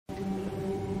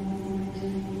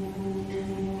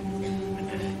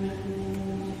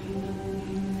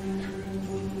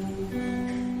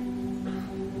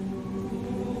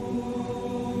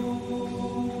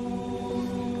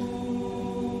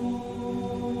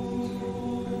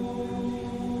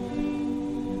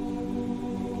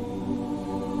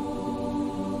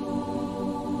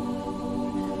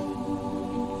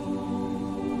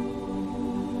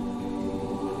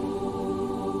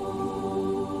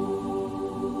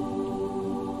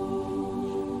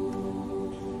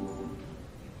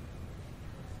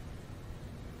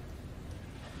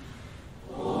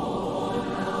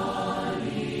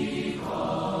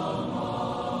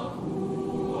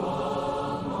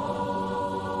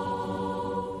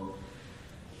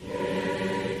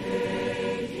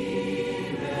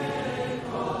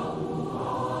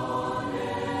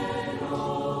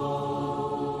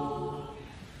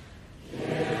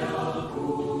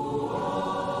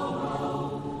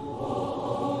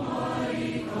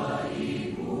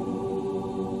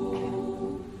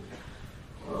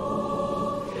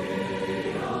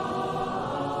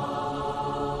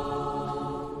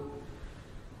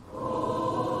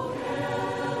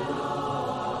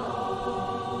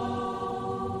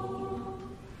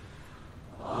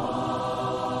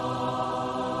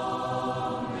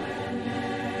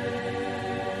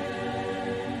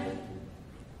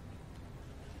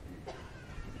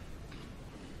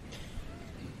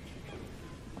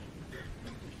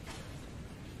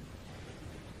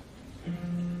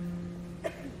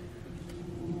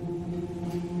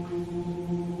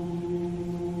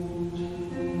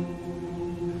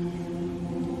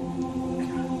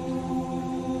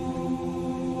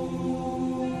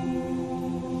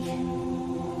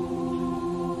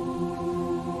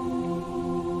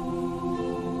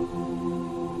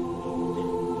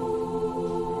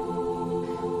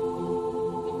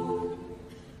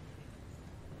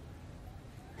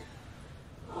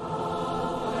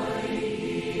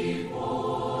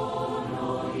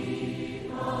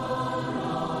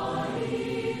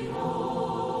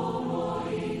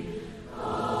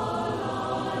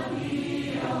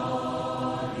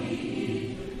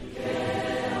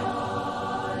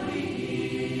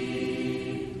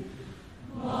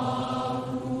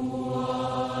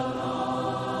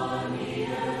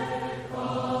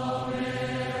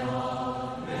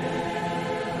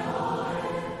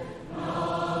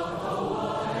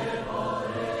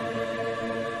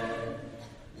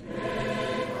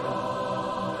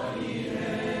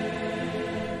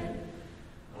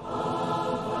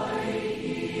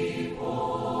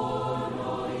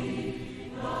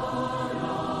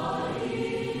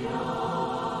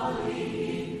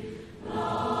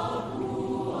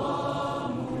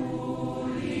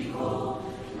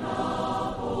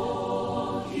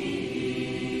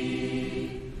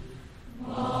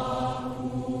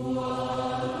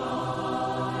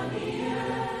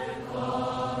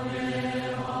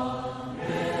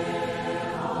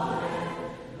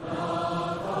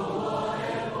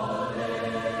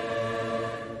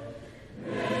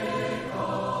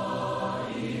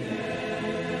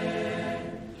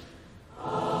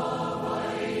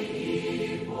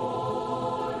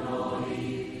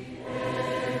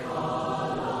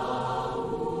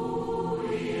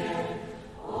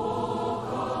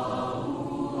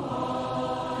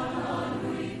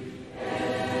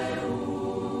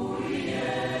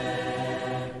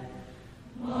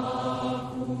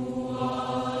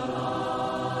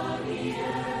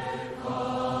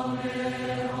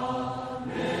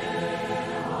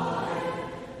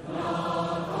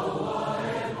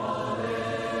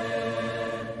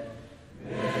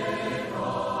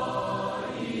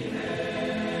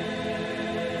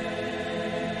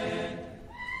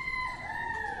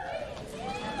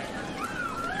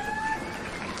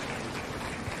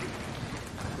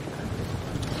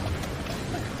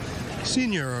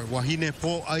Senior Wahine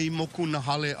Po Ai Moku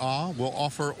Nahale A will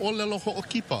offer Olelo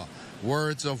Ho'okipa,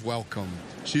 words of welcome.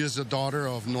 She is the daughter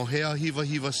of Nohea Hiva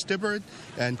Hiva Stibbard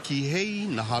and Kihei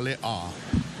Nahale A.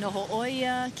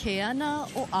 Noho'oia Keana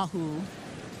O'ahu.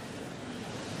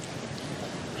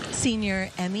 Senior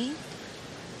Emmy.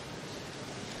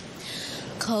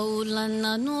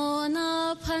 Kaulana no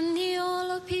na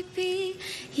paniolo pipi,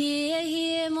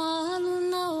 hie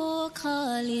maluna o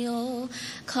kalio,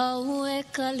 kau e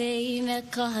kalei me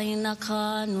kahaina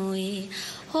kanui,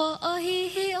 ho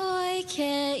ahihi oi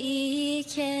ke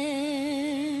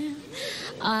ike.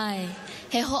 Ai,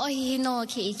 he ho ahihi no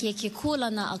ke ike ke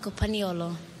kulana ako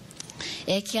paniolo.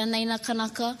 E kia nei na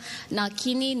kanaka, na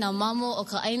kini na mamo o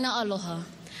ka aina aloha.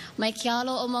 Mai ke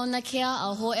alo o mauna kea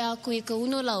a hoe aku I ka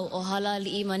unu lau o hala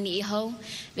li I mani I hau,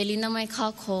 velina mai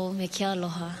kako me ke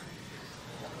aloha.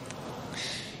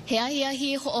 He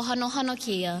ahi ho o hano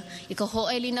kia, I ka ho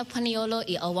elina paniolo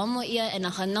I awamo ia e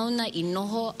na hanauna I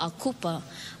noho a kupa,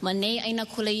 ma nei aina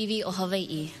kuleiwi o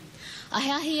Hawaii. A he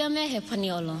ahi me he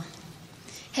paniolo.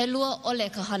 He lua ole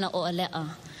ka hana o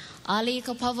alea. Ale I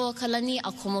ka pavo o ka lani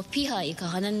a komo piha I ka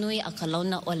hana nui a ka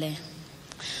launa ole.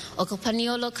 O ka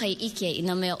paniolo kai ike I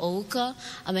na mea o uka,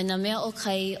 a me na mea o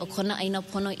kai o kona aina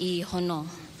pono I hono.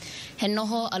 He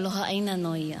noho aloha aina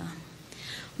no ia.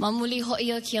 Mamuli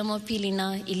hoi o kia mo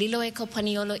pilina I lilo e ka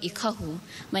paniolo I kahu,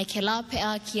 mai ke la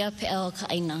pea kia pea o ka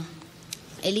aina.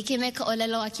 E like me ka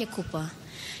olelo a ke kupa.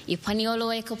 I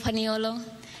paniolo e ka paniolo,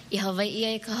 I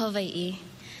Hawaii e ka Hawaii,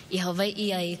 I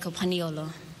Hawaii e ka paniolo.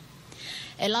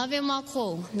 E lawe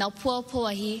mako na pua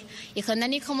puahi I ka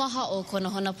nani kamaha o kona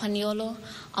hona paniolo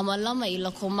a malama I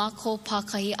lako mako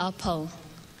pakahi a pau.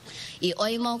 I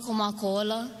oi mau ko mako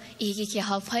ola I hiki ke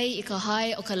hapai I ka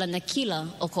hae o ka lanakila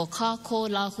o ko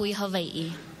kako la hui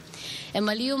Hawaii. E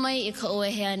maliu mai I ka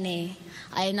oehea nei.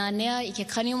 Ai nā nea I ke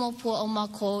kani mo pua o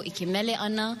mako I ke mele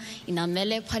ana I nā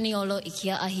mele paniolo I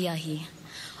kia ahi.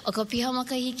 O ka piha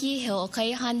makahiki he o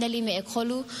kai haneli me e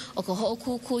kolu o ka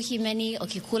ho'okuku himeni o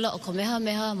ke kula o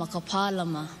Kamehameha ma ka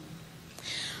pālama.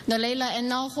 No leila e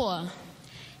nā hoa,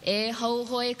 e hau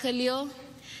hoe ka lio,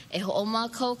 e ho'o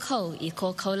mā kau I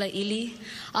ko kaula ili,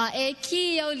 a e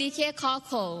ki au like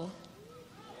kākou.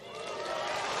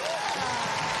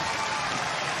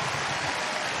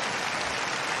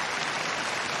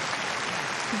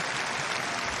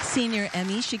 Senior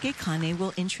Emmy Shigekane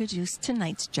will introduce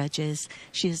tonight's judges.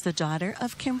 She is the daughter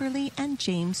of Kimberly and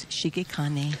James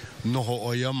Shigekane. Noho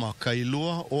oia ma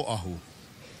kailua o ahu.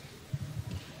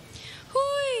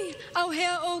 Hui, au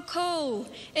hea o ko,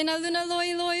 e na luna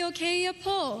loi loi o keia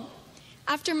po.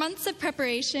 After months of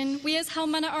preparation, we as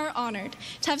Haumana are honored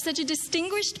to have such a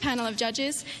distinguished panel of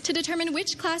judges to determine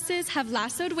which classes have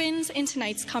lassoed wins in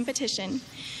tonight's competition.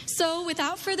 So,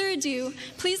 without further ado,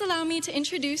 please allow me to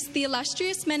introduce the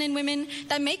illustrious men and women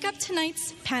that make up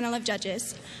tonight's panel of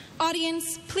judges.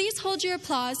 Audience, please hold your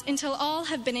applause until all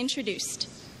have been introduced.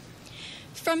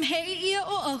 From He'ia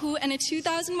O'ahu and a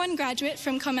 2001 graduate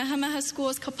from Kamehameha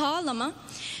School's Kapa'alama,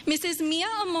 Mrs. Mia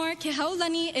Amor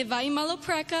Kehaulani Evaimalo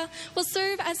Pareka will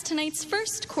serve as tonight's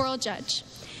first choral judge.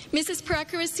 Mrs.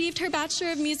 Pareka received her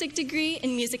Bachelor of Music degree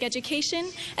in Music Education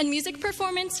and Music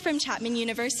Performance from Chapman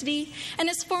University and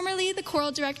is formerly the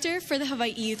choral director for the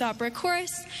Hawaii Youth Opera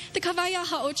Chorus, the Kawaiʻa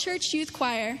Ha'o Church Youth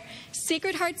Choir,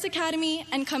 Sacred Hearts Academy,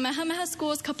 and Kamehameha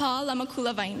School's Kapa'alama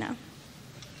Kulavaina.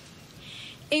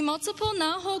 A multiple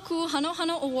Nahoku Hano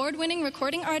Hano award-winning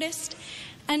recording artist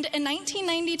and a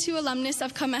 1992 alumnus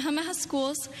of Kamehameha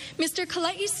Schools, Mr.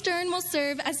 Kalai Stern will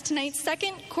serve as tonight's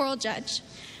second choral judge.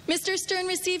 Mr. Stern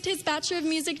received his Bachelor of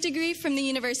Music degree from the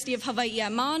University of Hawaii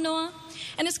at Manoa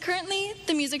and is currently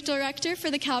the music director for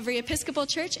the Calvary Episcopal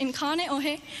Church in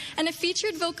Kaneohe and a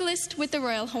featured vocalist with the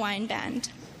Royal Hawaiian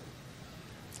Band.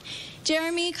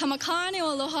 Jeremy Kamakane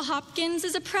Aloha Hopkins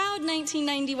is a proud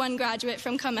 1991 graduate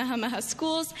from Kamehameha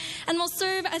Schools and will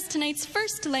serve as tonight's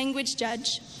first language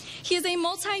judge. He is a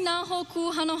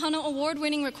multi-Nahoku Hano Hano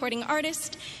award-winning recording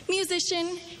artist,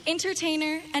 musician,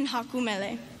 entertainer, and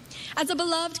hakumele. As a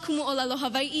beloved Kumu'olelo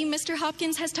Hawaii, Mr.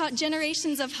 Hopkins has taught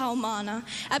generations of Haumana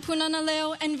at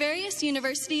Punanaleo and various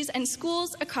universities and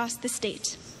schools across the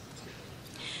state.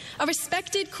 A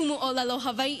respected Kumu'olelo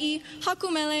Hawaii,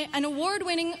 hakumele, and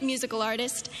award-winning musical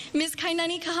artist, Ms.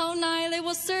 Kainani Kahaunaile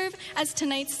will serve as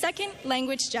tonight's second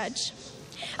language judge.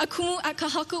 A kumu at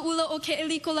Kahakaula o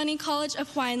Ke'elikolani College of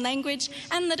Hawaiian Language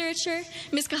and Literature,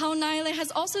 Ms. Kahaunaile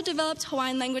has also developed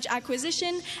Hawaiian language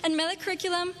acquisition and mele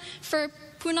curriculum for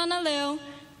Punanaleo,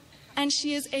 and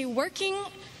she is a working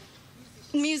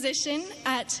musician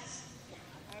at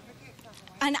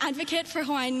an advocate for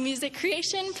Hawaiian music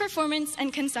creation, performance,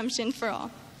 and consumption for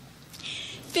all.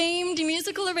 Famed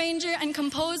musical arranger and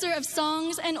composer of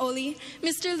songs and oli,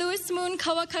 Mr. Louis Moon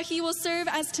Kawakahi will serve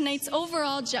as tonight's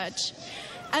overall judge.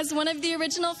 As one of the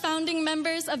original founding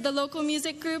members of the local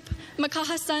music group,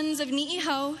 Makaha Sons of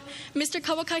Ni'ihau, Mr.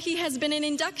 Kawakahi has been an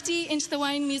inductee into the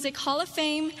Hawaiian Music Hall of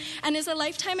Fame and is a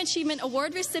Lifetime Achievement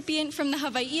Award recipient from the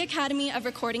Hawaii Academy of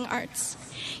Recording Arts.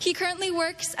 He currently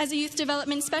works as a youth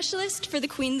development specialist for the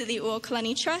Queen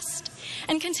Lili'uokalani Trust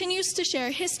and continues to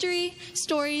share history,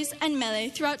 stories, and mele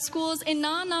throughout schools in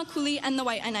Na'anakuli and the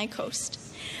Wai'anae Coast.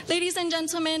 Ladies and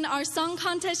gentlemen, our song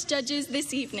contest judges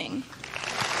this evening.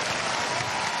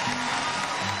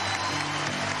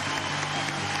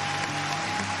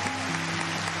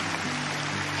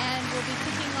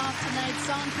 Tonight's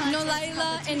song contest No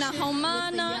Laila, in a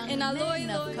Haumana, in a men Loi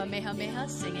of Kamehameha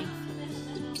singing.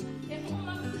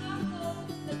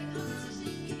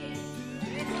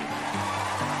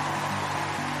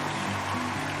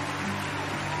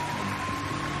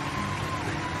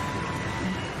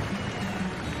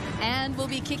 And we'll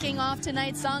be kicking off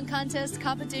tonight's song contest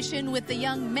competition with the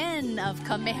young men of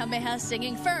Kamehameha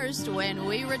singing first when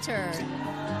we return.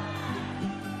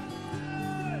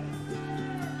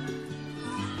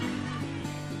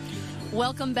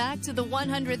 Welcome back to the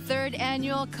 103rd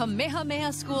Annual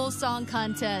Kamehameha School Song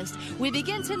Contest. We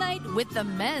begin tonight with the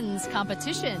men's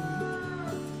competition.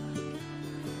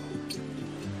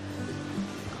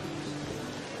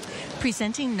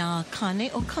 Presenting Na Kane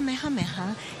o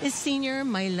Kamehameha is senior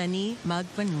Mailani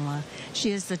Magbanua.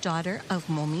 She is the daughter of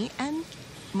Momi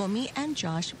and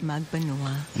Josh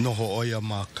Magbanua. Noho oia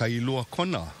ma kailua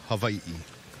kona, Hawaii.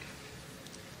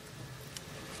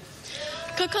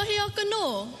 Kakahiaka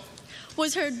no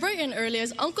was heard bright and early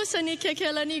as Uncle Sunny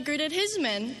Kekealani greeted his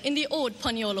men in the old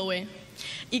Paniolo way.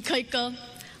 Ikaika,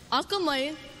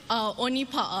 akamai a oni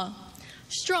pa'a,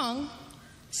 strong,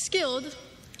 skilled,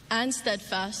 and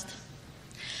steadfast.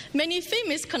 Many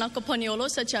famous Kanaka Paniolo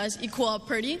such as Ikua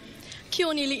Purdy,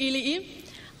 Kioni Li'ili'i,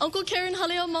 Uncle Karen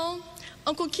Haleamau,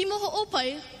 Uncle Kimo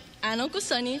Ho'opai, and Uncle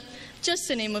Sunny, just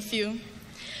to name a few,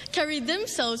 carried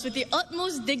themselves with the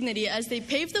utmost dignity as they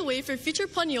paved the way for future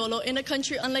Paniolo in a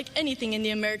country unlike anything in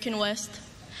the American West.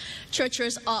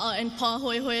 Treacherous a'a and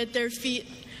pahoehoe at their feet,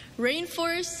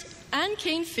 rainforests, and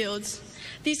cane fields,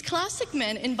 these classic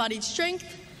men embodied strength,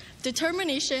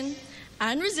 determination,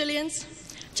 and resilience,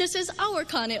 just as our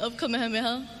Kane of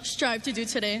Kamehameha strive to do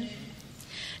today.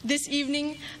 This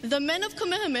evening, the men of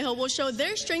Kamehameha will show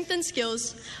their strength and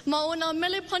skills, maona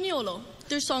mele Paniolo,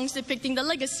 their songs depicting the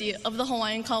legacy of the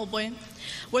Hawaiian cowboy.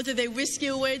 Whether they whisk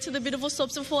you away to the beautiful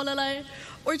slopes of Hualalai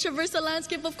or traverse the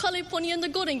landscape of Kaleponi and the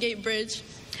Golden Gate Bridge,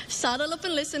 saddle up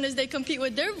and listen as they compete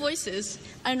with their voices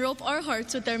and rope our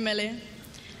hearts with their mele.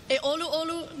 E olu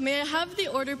olu, may I have the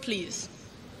order, please?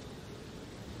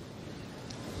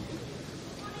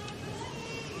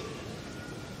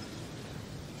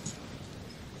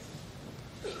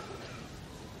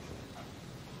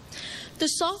 The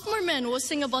sophomore men will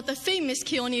sing about the famous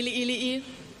Kioni Li'ili'i.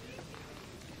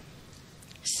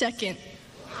 Second.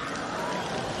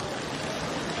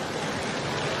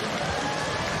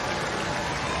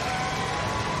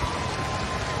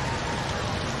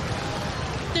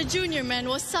 The junior men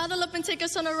will saddle up and take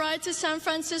us on a ride to San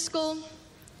Francisco.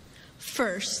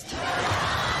 First.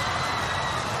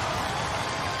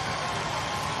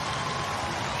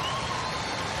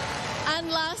 And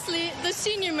lastly, the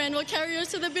senior men will carry us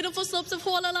to the beautiful slopes of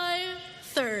Hualalai.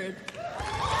 Third.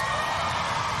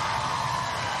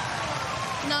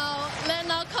 Now, let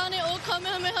Kane o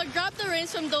Kamehameha grab the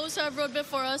reins from those who have rode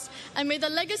before us, and may the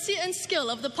legacy and skill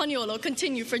of the Paniolo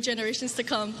continue for generations to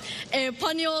come. E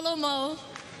Paniolo mau.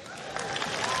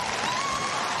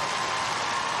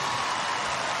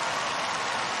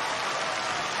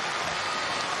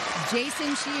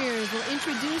 Jason Cheers will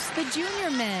introduce the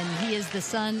junior men. He is the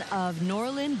son of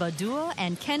Norlin Badua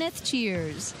and Kenneth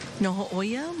Cheers. Noho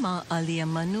oia ma alia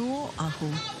manuo ahu.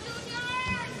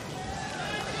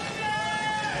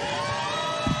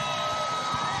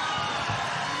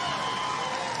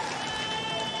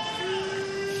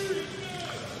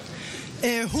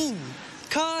 E hu,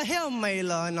 ka hea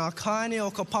maila na kane o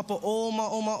ka papa o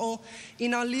ma'o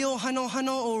ina lio hano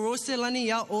o Roselani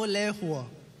ya o lehua.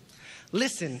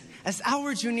 Listen, as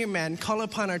our junior men call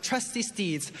upon our trusty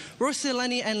steeds,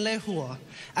 Roselani and Lehua,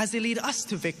 as they lead us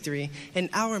to victory in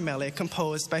our mele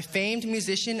composed by famed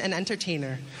musician and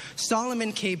entertainer,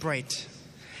 Solomon K. Bright.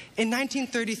 In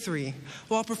 1933,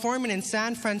 while performing in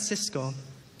San Francisco,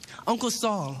 Uncle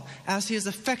Saul, as he is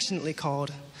affectionately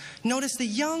called, noticed a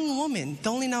young woman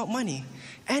doling out money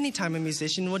anytime a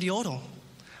musician would yodel.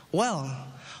 Well,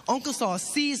 Uncle Saul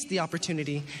seized the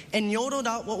opportunity and yodeled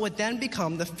out what would then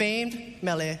become the famed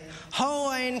mele,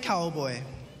 Hawaiian Cowboy.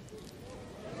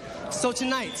 So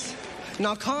tonight,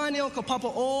 na kane o ka papa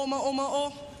o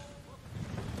ma'o,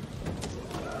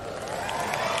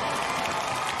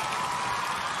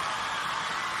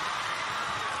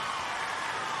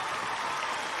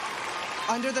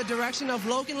 under the direction of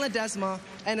Logan Ledesma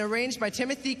and arranged by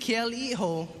Timothy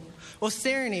Kieliho, will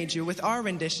serenade you with our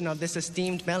rendition of this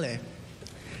esteemed mele.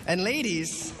 And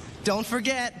ladies, don't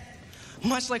forget,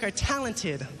 much like our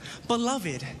talented,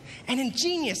 beloved, and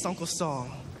ingenious Uncle Saul,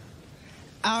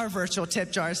 our virtual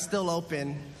tip jar is still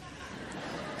open.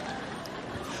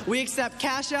 We accept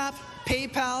Cash App,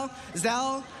 PayPal,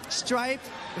 Zelle, Stripe,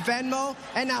 Venmo,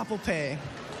 and Apple Pay.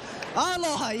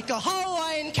 Aloha, ika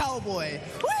Hawaiian Cowboy.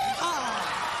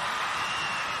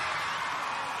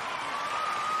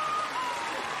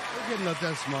 Logan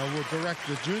Ledesma will direct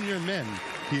the junior men.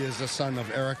 He is the son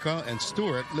of Erica and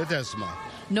Stuart Ledesma.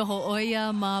 Noho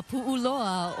oia ma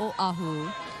pu'uloa o ahu.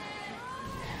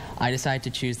 I decided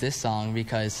to choose this song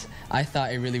because I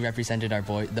thought it really represented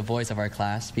the boys of our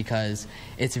class, because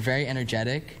it's very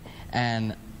energetic,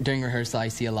 and during rehearsal I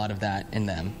see a lot of that in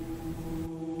them.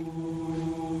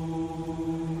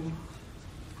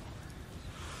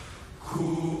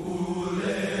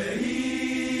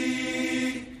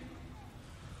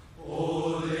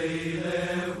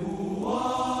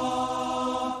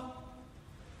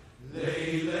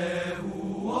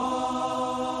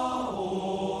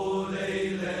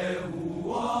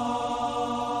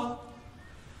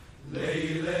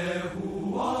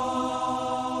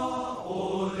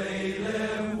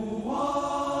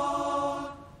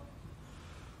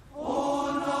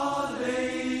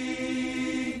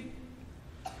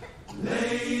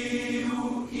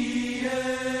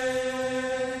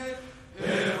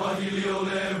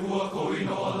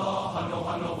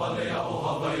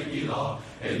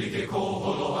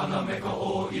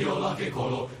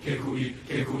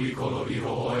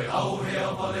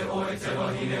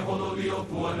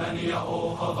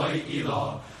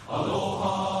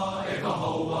 Aloha e ka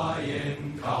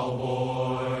Hawaiian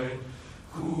Cowboy.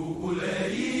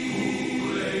 Ku'ulei,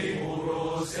 ku'ulei, o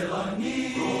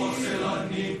Roselani,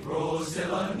 Roselani,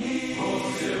 Roselani,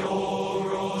 Roseo,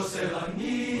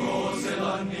 Roselani,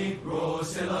 Roselani,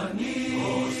 Roselani,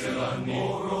 Roselani, o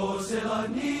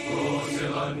Roselani,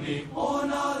 Roselani,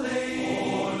 ona lei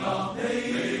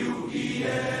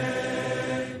uie.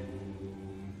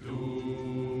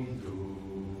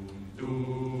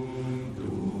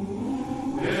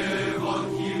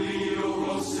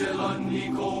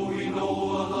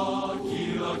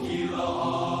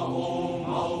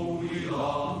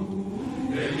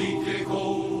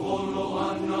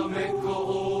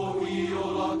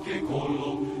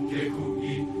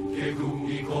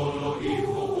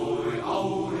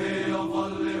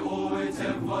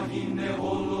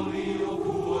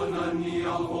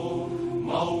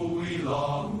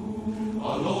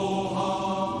 Aloha,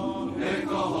 e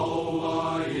ka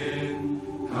Hawaiian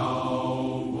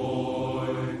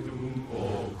Cowboy. O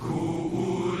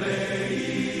ku'ulei,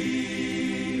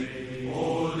 o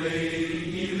lei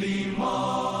ilima,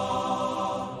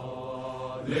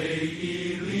 o lei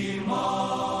ilima,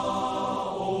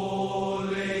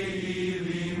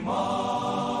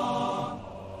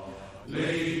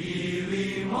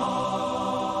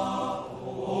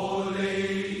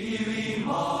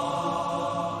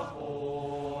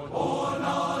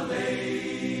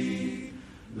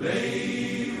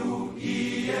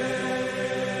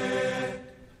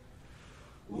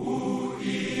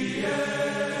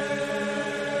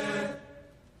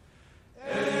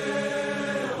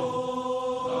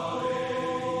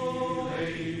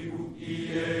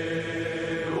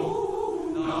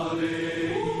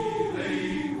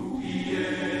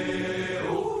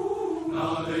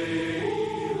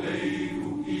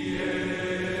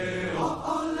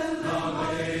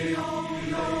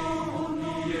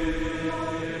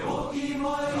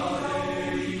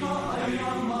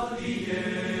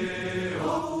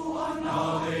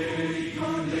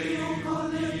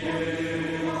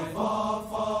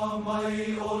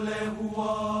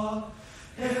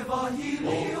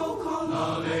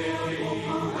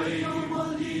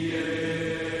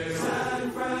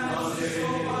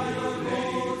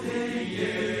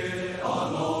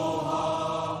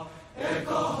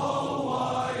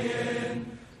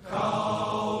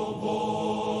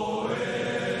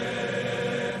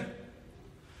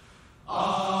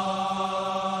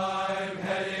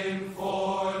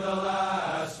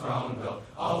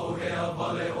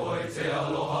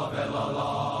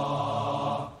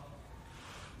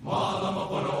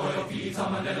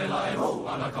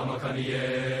 Ana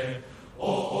kamakanie,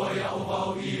 o oia o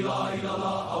wau i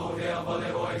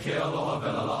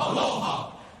Aloha,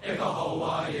 e ka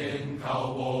Hawaiian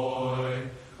cowboy.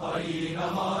 Haina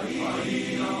mai,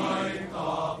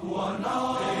 ka puana,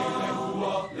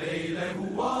 leile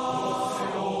hua,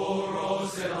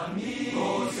 Roselani,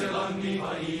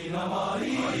 haina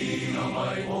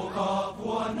mai, o ka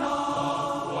puana,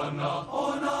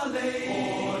 ona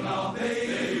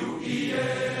leu ie,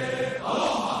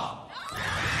 aloha.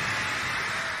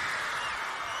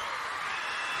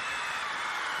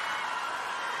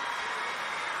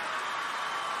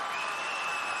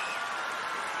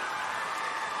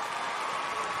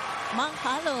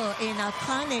 Mahalo e nā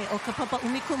kane o ka papa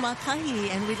umiku makahi,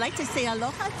 and we'd like to say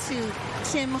aloha to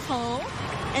Tim Ho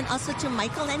and also to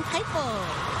Michael and Kaipo.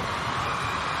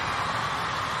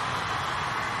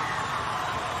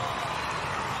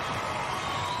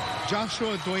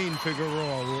 Joshua Dwayne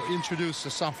Figueroa will introduce the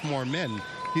sophomore men.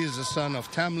 He is the son of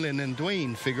Tamlin and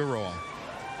Dwayne Figueroa.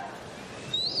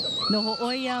 Noho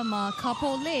oia ma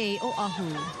kapole o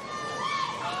ahu.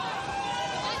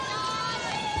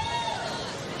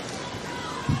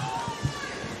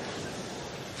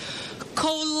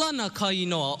 Ko lana ka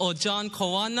inoa o John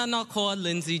Koana na Koa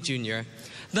Lindsay Jr.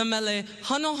 The mele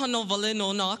Hano Hano Vale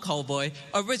no na Cowboy,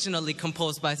 originally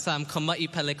composed by Sam Kama'i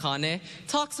Pelekane,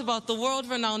 talks about the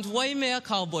world-renowned Waimea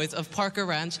cowboys of Parker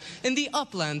Ranch in the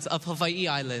uplands of Hawaii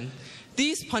Island.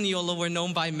 These Paniolo were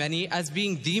known by many as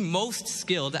being the most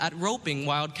skilled at roping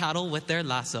wild cattle with their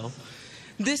lasso.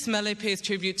 This mele pays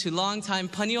tribute to longtime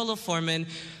Paniolo foreman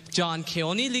John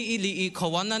Keoni Li'i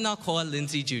Koana na Koa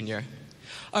Lindsay Jr.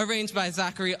 Arranged by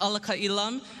Zachary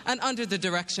Alaka-Ilam and under the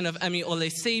direction of Emi Ole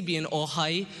Sabian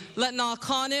Ohai, let na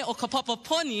kane o kapapa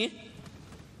poni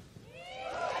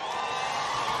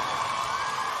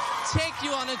take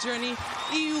you on a journey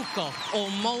iuka o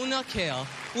Mauna Kea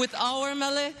with our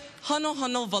mele Hano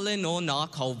Hano Vale no na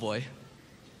Cowboy.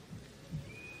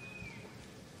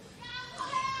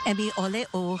 Emi Ole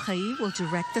Ohai will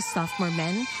direct the sophomore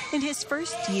men in his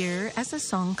first year as a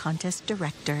song contest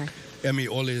director. Emi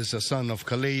Ole is the son of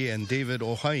Kalei and David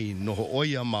Ohai, noho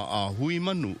oia ma a hui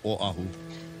manu o ahu.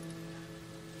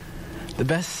 The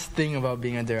best thing about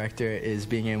being a director is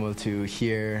being able to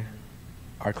hear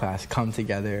our class come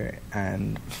together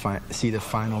and see the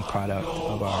final product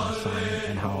of our song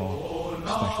and how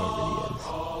special it really is.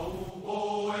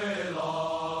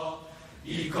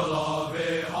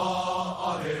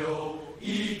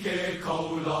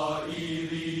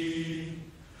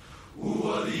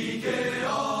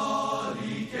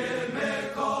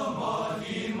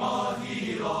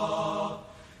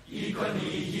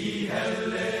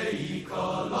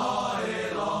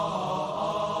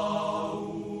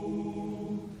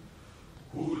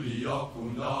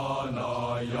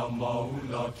 Ya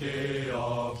Mauna Kea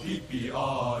pipi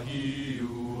a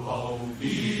hiu hau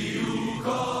hiu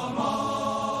ka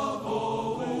mako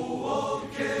o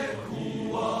ke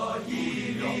kua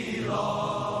hivila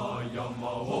ya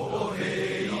Mauna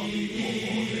Kea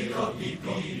ka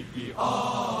pipi a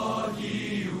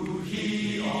hiu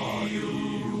hiu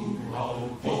hau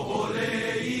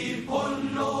ho'olei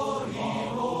pono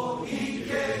hiho i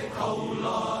ke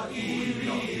kaula i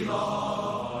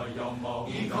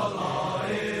ka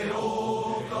lae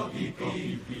o ka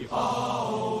pipi a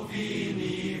o vi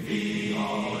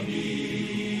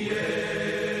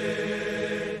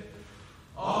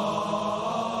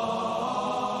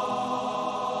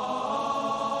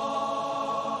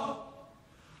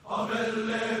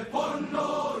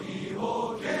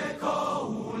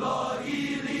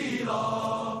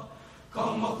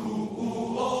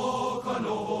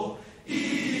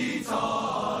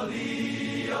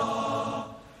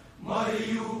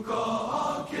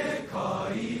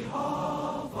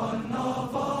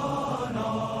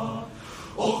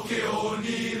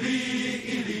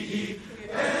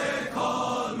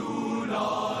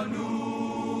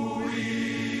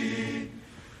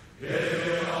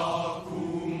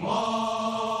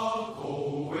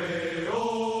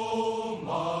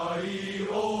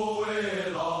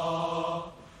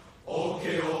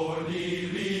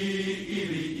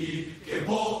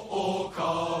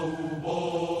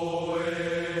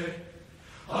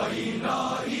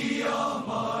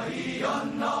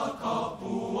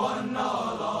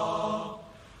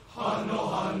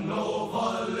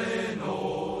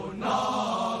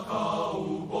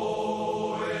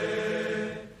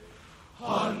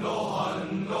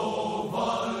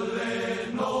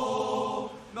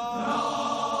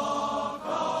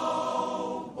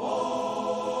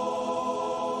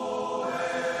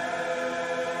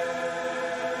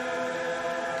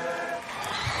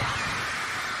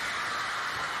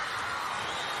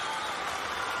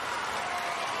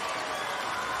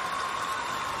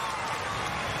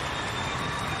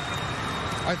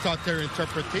I thought their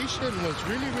interpretation was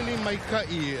really, really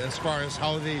maikai as far as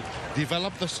how they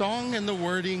developed the song and the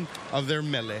wording of their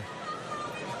mele.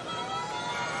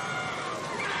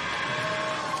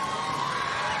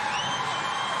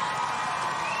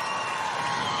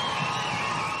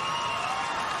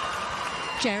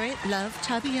 Jarrett Love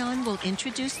Tabion will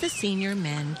introduce the senior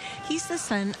men. He's the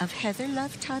son of Heather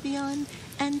Love Tabion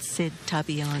and Sid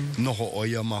Tabion. Noho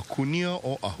oia makunia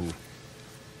o ahu.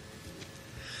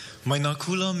 Mai nā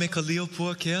kula me ka leo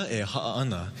pua kea e haa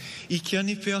ana, I kia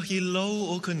ni pia hi lau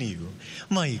o ka niu,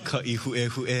 mai ka I hue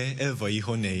e vai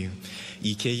honei.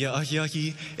 I ke ia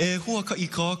ahi e hua ka I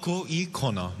kāko I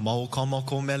kona, mau ka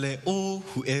mako mele o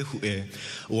hue.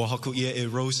 Ua haku ia e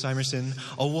Rose Simerson,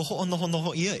 a ua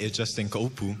ho'onoho ia e Justin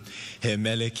Kaupu. He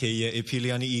mele ke ia e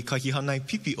pili ani I kahi hanai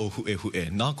pipi o hue,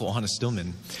 nā ko Hannah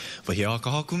Stillman. Wahi a ka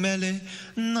haku mele,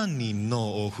 nani no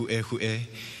o hue.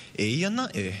 E ia na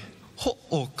e,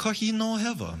 Ho'o kahi no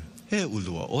hewa, he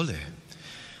ulua ole.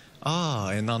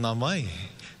 E nana mai,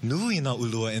 nui nā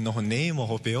ulua e noho nei mo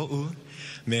hope o'u,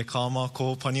 me kāma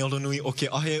ko paniolo nui o ke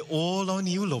ahe o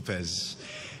Launiu Lopez,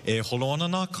 e holo ana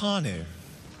nā kāne.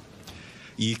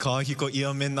 I kā hiko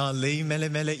ia me nā lei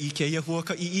mele I ke ia hua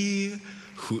ka I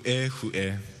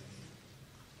hue.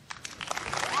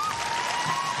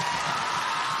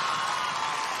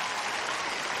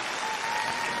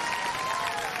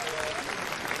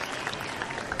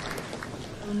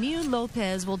 Launiu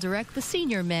Lopez will direct the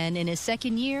senior men in his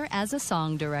second year as a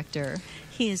song director.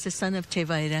 He is the son of Te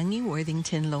Wairangi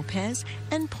Worthington Lopez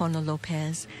and Pono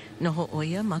Lopez. Noho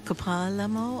oia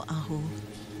makapalamo ahu.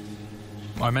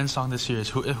 Our men's song this year is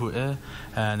Hue,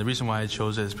 and the reason why I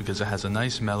chose it is because it has a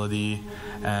nice melody,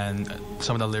 and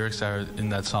some of the lyrics that are in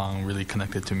that song really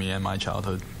connected to me and my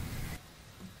childhood.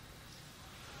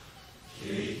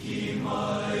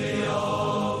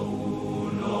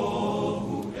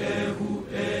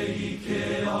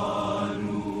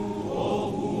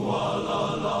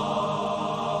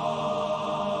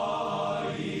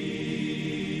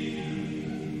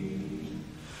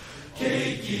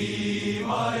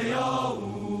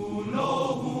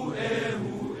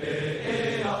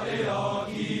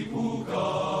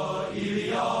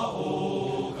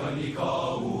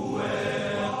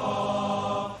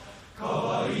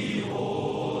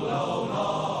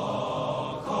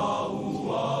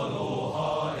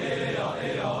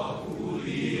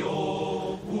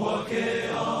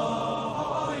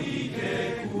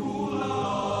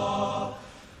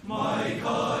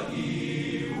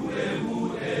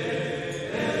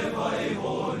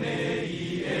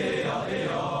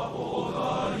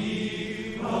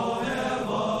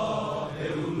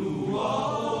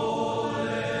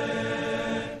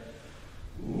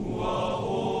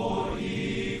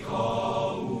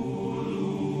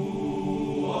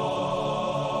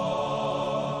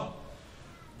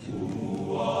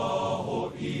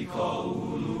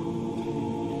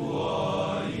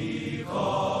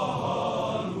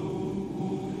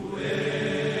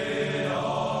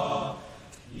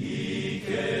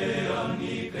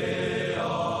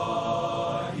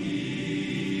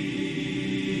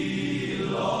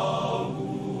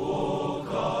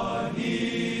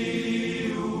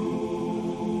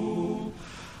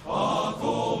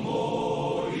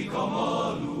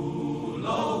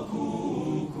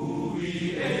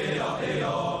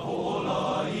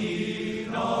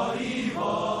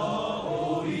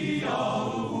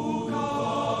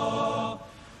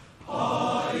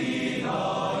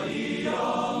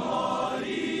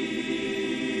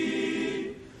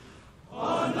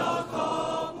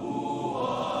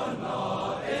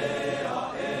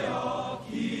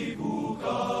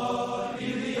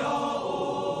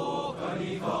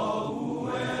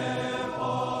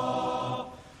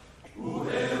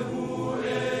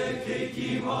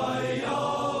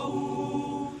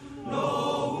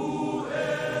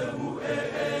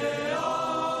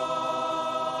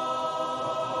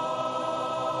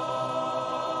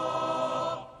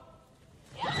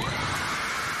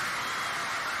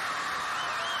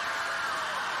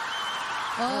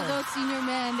 Oh, those senior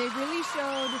men, they really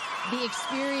showed the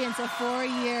experience of 4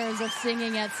 years of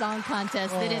singing at song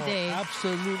contests, didn't they?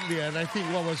 Absolutely, and I think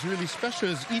what was really special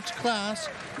is each class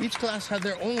had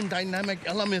their own dynamic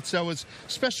elements that was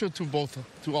special to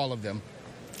all of them.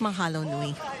 Mahalo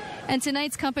nui. And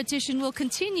tonight's competition will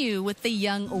continue with the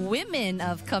young women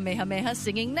of Kamehameha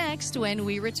singing next when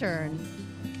we return.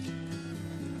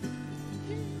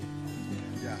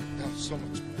 Yeah, that was so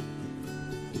much.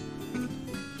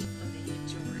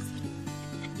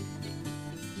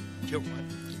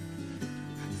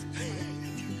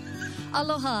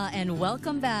 Aloha and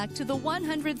welcome back to the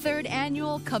 103rd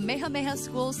Annual Kamehameha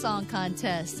School Song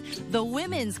Contest. The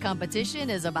women's competition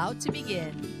is about to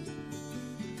begin.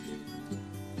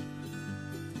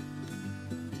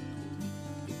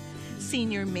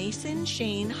 Senior Mason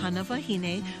Shane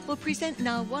Hanawahine will present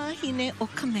Na Wahine o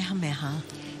Kamehameha.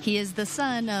 He is the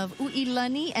son of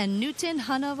Uilani and Newton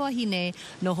Hanawahine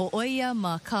no Ho'oia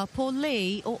ma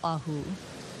Kapolei o Ahu.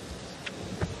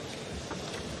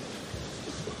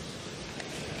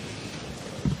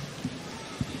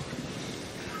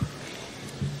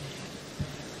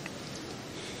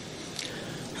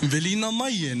 Velina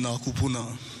mai e nā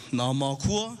kupuna, nā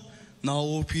mākua, nā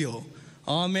ōpio.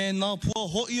 Ame nā pua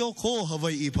hoi o ko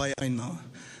Hawaii pai aina.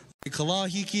 I ka lā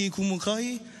hiki I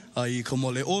kumukai, ai ka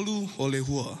mole olu o le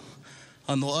hua.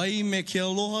 Ano ai me ke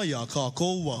aloha ia ka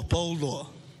kou wa pau loa.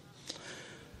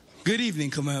 Good evening,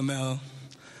 Kamehameha.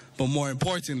 But more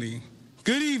importantly,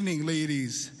 good evening,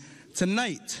 ladies.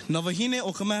 Tonight, na wahine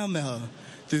o Kamehameha,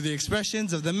 through the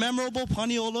expressions of the memorable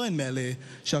Paniolo and Mele,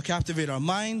 shall captivate our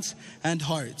minds and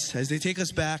hearts as they take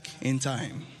us back in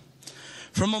time.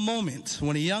 From a moment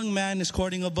when a young man is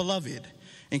courting a beloved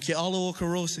in Kealo o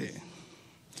Karose,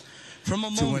 from a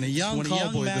moment to when a young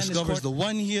cowboy discovers the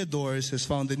one he adores has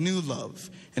found a new love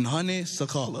in Hane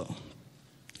Sakala.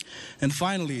 And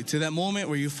finally, to that moment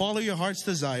where you follow your heart's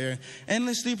desire,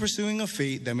 endlessly pursuing a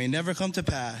fate that may never come to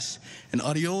pass, and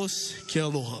adios, ke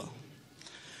aloha.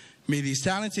 May these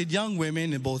talented young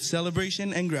women in both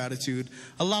celebration and gratitude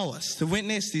allow us to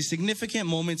witness these significant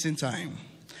moments in time.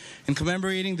 In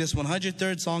commemorating this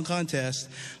 103rd Song Contest,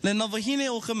 Le Navahine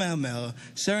o Kamehameha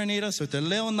serenade us with the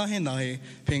Leo Nahe Nahe,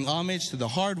 paying homage to the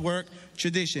hard work,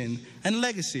 tradition, and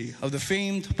legacy of the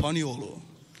famed Paniolo.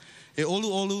 E olu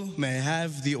olu, may I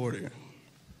have the order.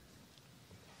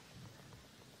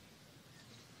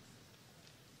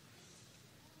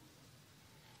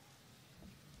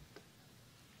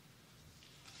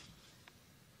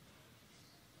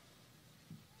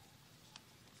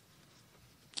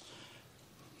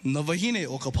 Navahine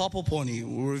o Kapapoponi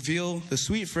will reveal the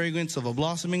sweet fragrance of a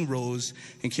blossoming rose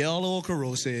in Kealo o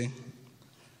Karose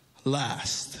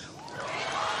last.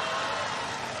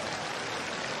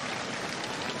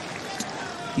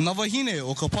 Navahine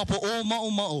o Kapapa o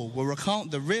Ma'o Ma'o will recount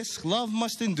the risk love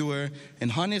must endure in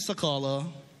Hane Sakala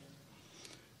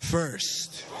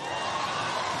first.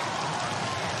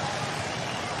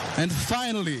 And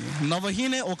finally,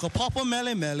 Navahine o Kapapa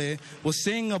Mele Mele will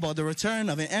sing about the return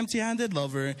of an empty-handed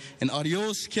lover in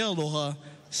Adios Ke Aloha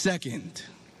second.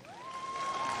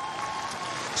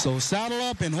 So saddle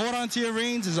up and hold on to your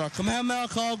reins as our Kamehameha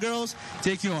cowgirls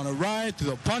take you on a ride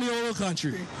through the Paniolo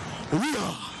country.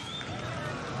 Rua!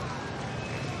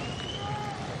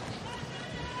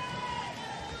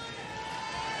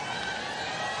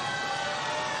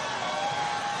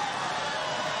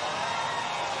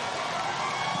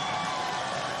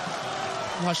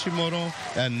 Hashimoto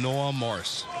and Noah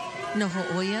Morse. No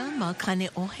ho'oia ma kane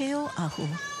oheo ahu.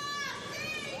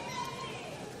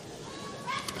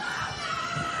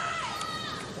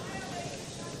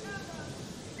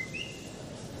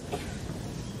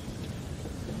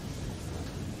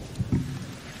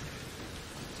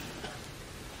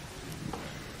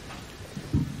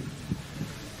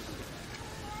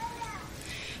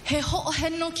 He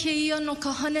ho'oheno ke ia no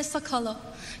ka hane sakala,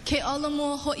 ke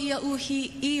alamo ho'ia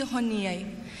uhi I honi ai.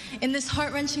 In this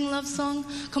heart-wrenching love song,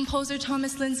 composer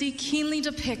Thomas Lindsay keenly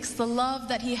depicts the love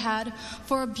that he had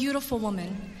for a beautiful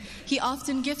woman. He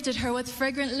often gifted her with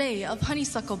fragrant lei of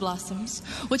honeysuckle blossoms,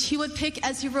 which he would pick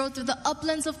as he rode through the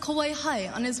uplands of Kauai High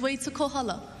on his way to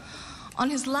Kohala. On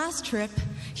his last trip,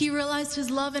 he realized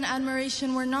his love and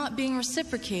admiration were not being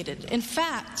reciprocated. In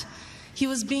fact, he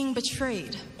was being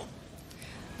betrayed.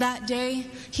 That day,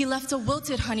 he left a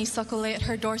wilted honeysuckle lei at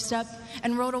her doorstep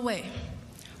and rode away,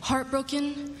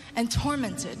 heartbroken and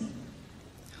tormented.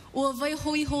 Ua vai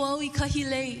hui hoau I kahi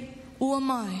lei, ua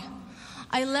mai.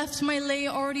 I left my lei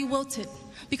already wilted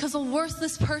because a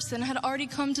worthless person had already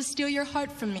come to steal your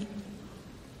heart from me.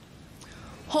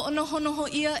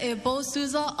 Ho'onohonoho ia e Bo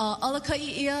Souza a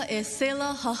alakai ia e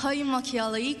Sela hahai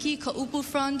makialaiki ka upu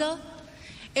franda.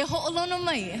 E ho'olono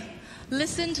mai.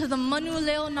 Listen to the Manu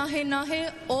Leo Nahe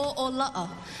Nahe o Ola'a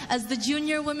as the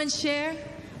junior women share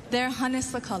their Hane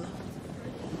Sakala.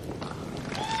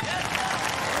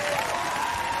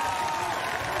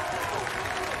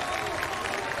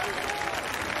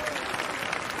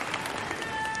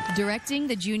 Directing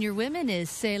the junior women is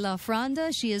Sela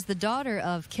Franda. She is the daughter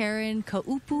of Karen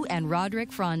Kaupu and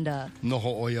Roderick Franda.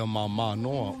 Noho oia mama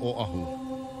noa o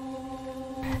ahu.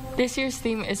 This year's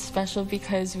theme is special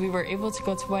because we were able to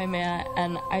go to Waimea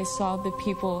and I saw the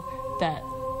people that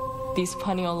these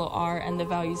Paniolo are and the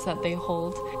values that they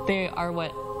hold, they are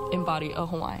what embody a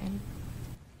Hawaiian.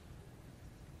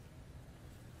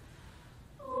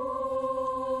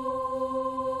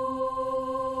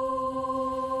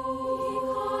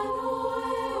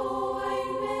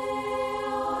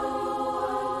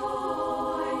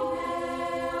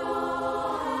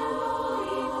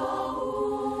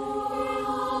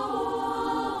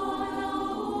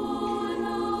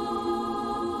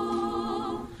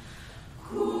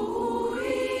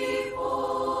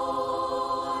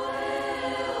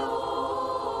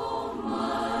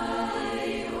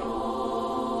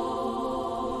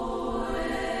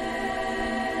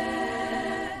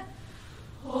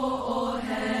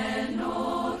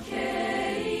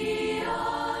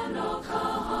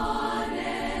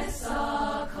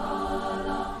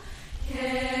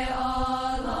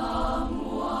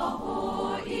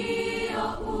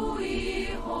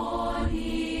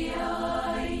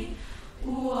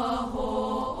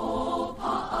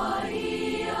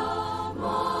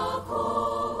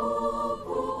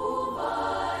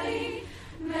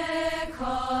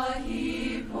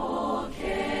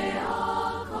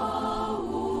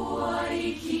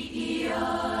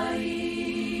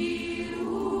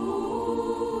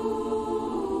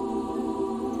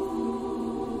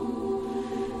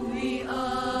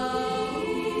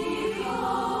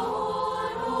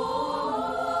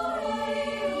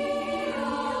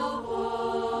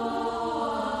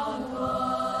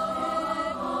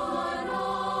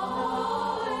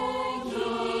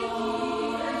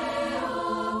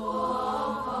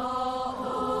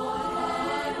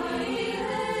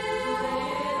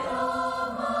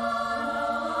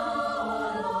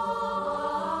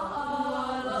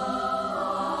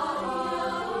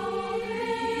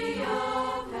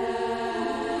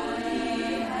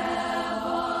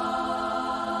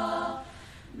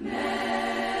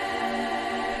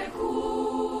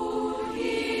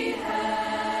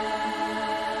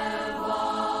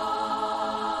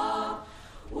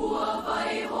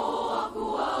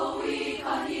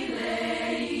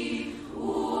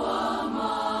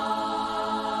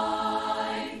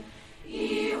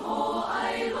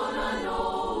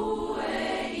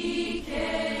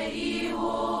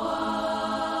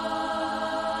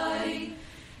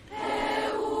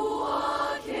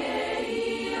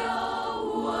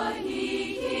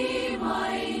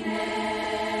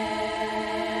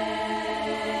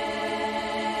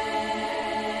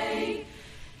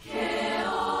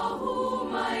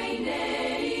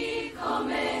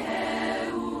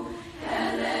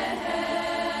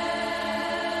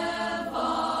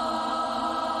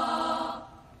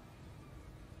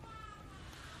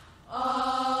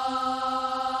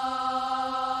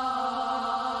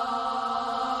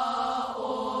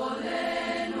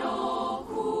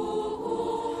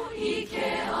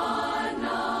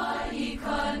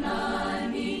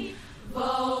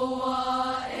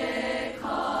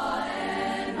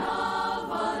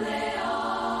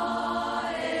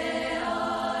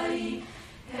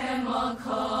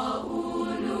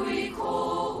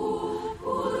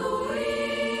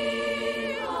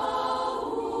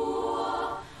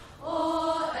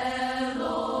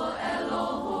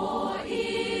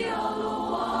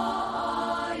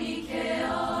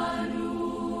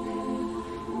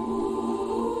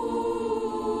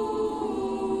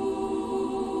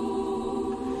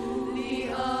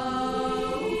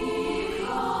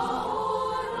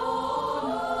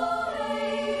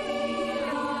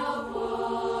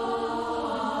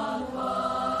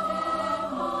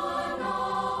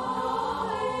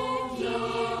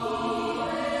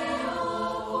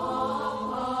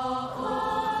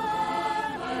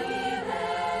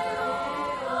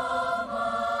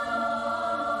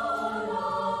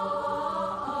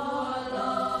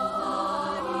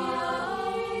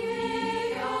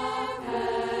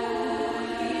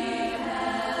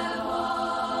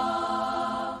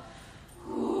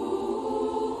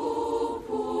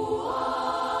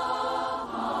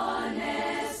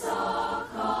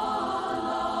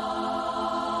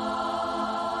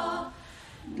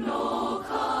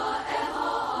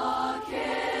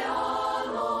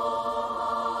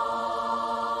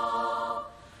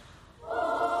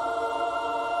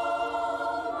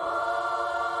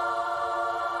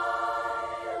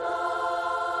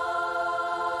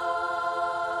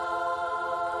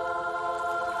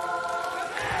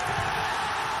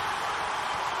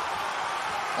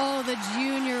 Oh, the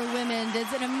junior women did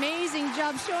an amazing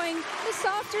job showing the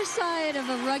softer side of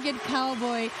a rugged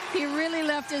cowboy. He really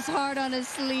left his heart on his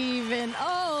sleeve, and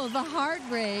oh, the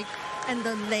heartbreak and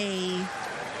the lay.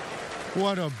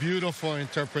 What a beautiful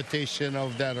interpretation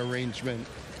of that arrangement.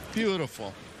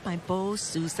 Beautiful. By Bo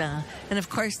Souza. And of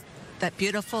course, that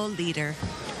beautiful leader.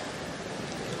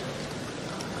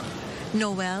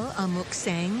 Noelle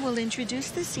Amuk-Sang will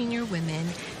introduce the senior women.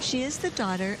 She is the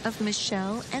daughter of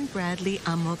Michelle and Bradley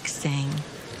Amuk-Sang.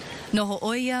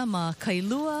 Noho'oia ma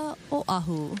kailua o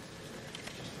Ahu.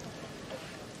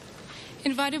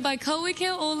 Invited by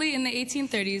Kauikeaoli in the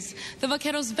 1830s, the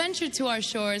vaqueros ventured to our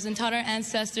shores and taught our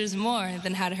ancestors more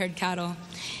than how to herd cattle.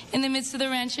 In the midst of the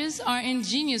ranches, our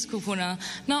ingenious kupuna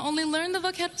not only learned the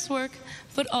vaqueros' work,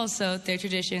 but also their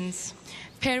traditions.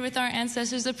 Paired with our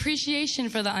ancestors' appreciation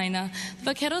for the Aina,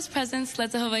 the vaqueros' presence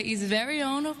led to Hawaii's very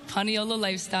own Paniolo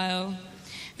lifestyle.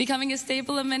 Becoming a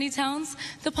staple of many towns,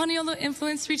 the Paniolo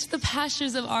influence reached the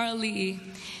pastures of our ali'i.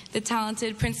 The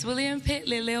talented Prince William Pitt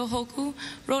Leleohoku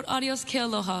wrote Adios Ke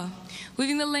Aloha,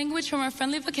 weaving the language from our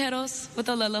friendly vaqueros with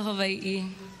Alela Hawaii.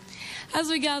 As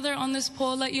we gather on this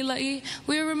po la'i,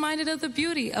 we are reminded of the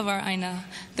beauty of our Aina,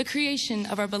 the creation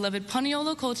of our beloved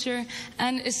Paniolo culture,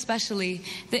 and especially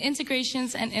the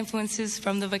integrations and influences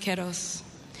from the vaqueros.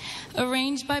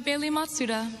 Arranged by Bailey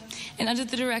Matsuda and under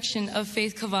the direction of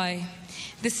Faith Kawai,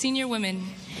 the senior women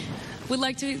would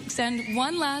like to extend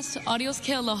one last Adios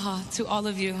Ke Aloha to all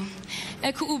of you.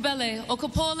 E ku'ubele o ka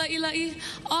po la'i,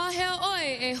 a hea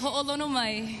oi e ho'olono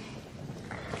mai.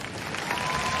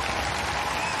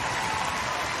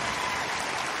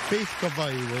 Faith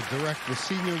Kawai will direct the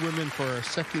senior women for her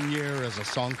second year as a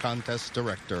song contest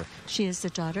director. She is the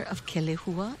daughter of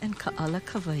Kelehua and Ka'ala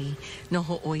Kawai.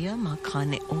 Noho'oia ma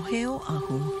kane oheo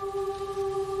Ahu.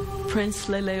 Prince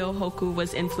Leleohoku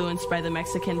was influenced by the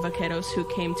Mexican vaqueros who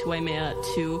came to Waimea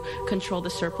to control the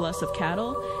surplus of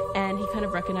cattle, and he kind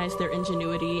of recognized their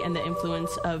ingenuity and the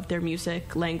influence of their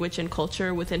music, language, and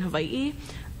culture within Hawaii.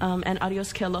 And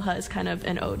Adios Ke Aloha is kind of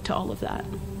an ode to all of that.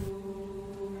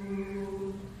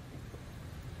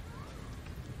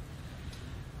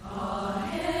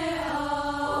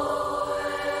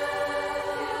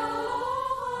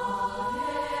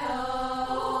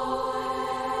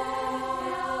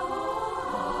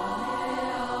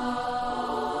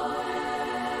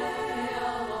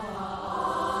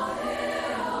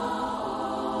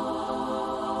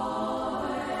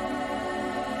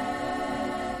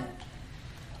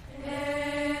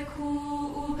 E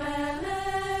ku'ubele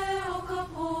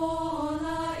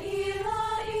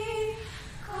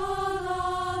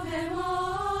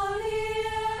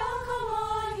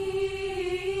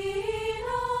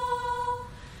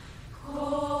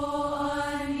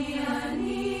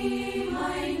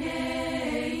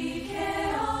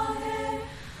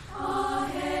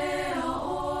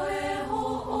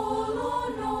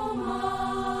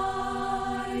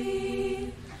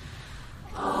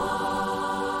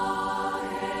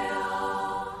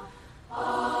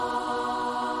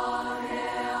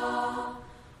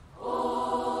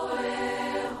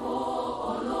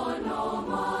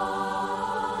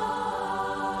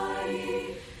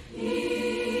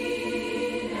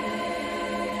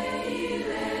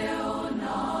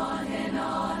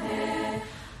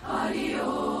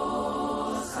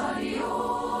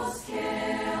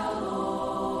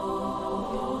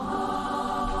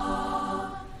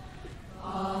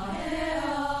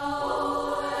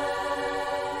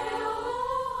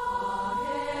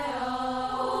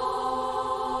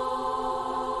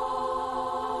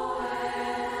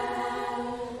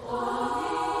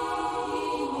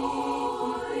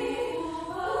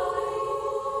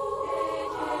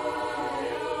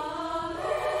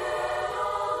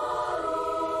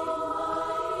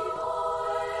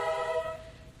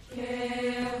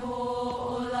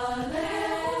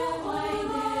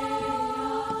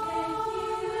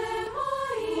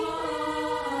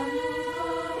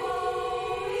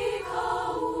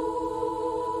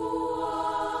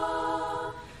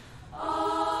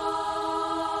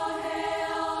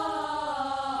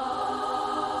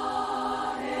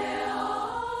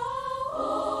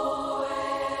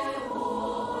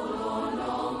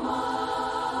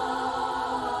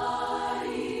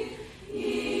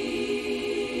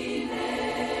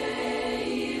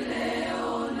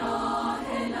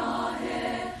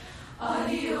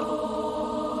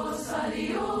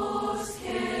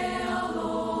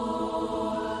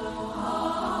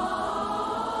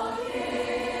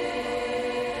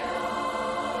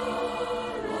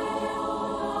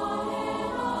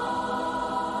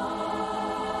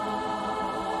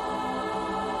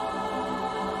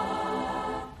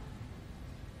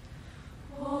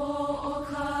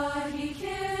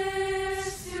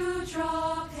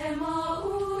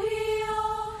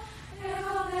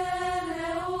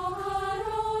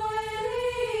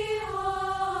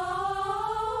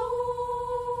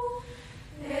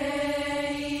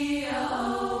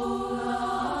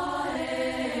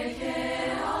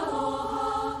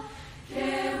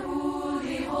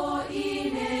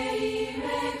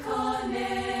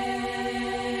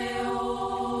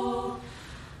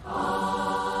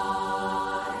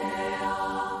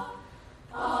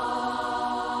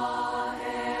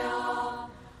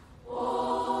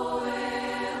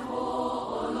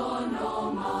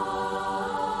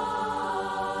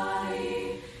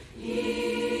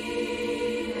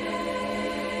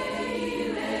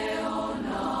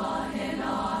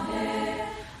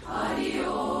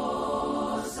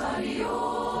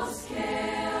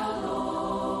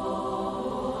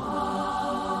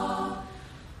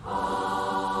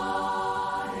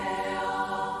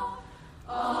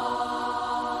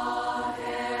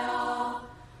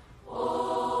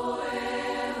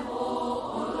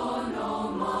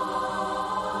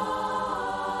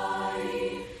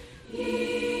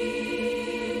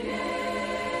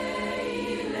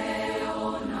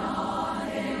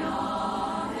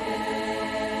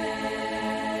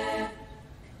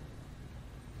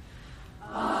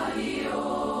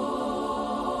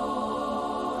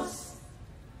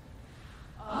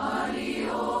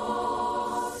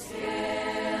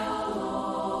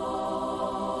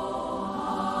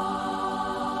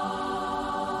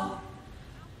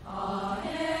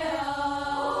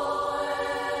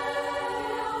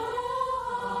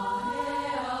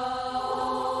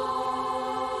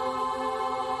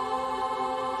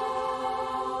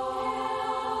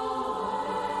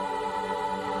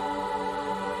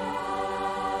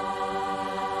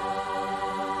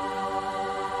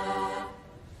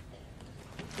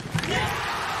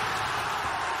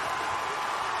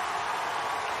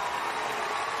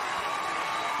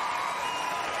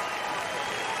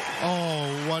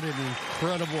What an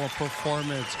incredible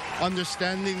performance.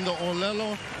 Understanding the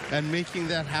olelo and making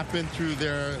that happen through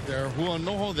their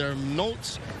huanoho, their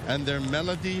notes and their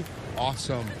melody.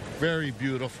 Awesome. Very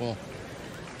beautiful.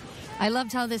 I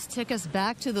loved how this took us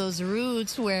back to those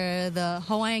roots where the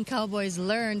Hawaiian cowboys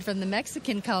learned from the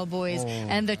Mexican cowboys,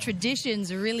 and the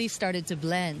traditions really started to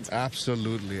blend.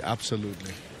 Absolutely,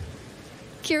 absolutely.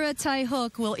 Kira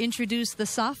Tai-hook will introduce the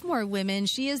sophomore women.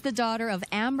 She is the daughter of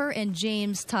Amber and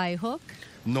James Tai-hook.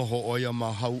 Noho oya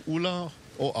mahau'ula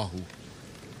o ahu.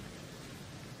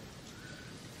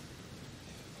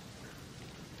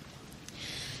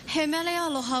 He mele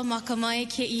aloha makamai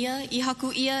ke ia, I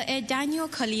haku ia e Daniel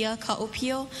Kalia ka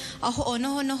opio, a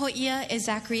ho'onoho ia e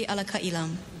Zachary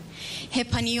Alakailam. He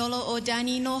paniolo o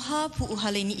Dani noha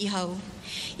pu'uhale ni ihau.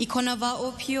 I kona wa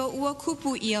opio ua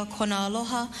kupu ia kona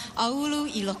aloha, aulu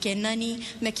I loke nani,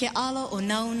 me ke ala o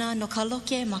nauna no ka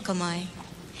loke makamai.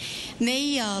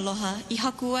 Me ia aloha, I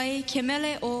haku ai ke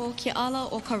mele o ke ala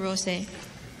o ka rose.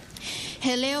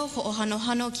 He leo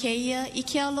ho'ohanohano ke ia I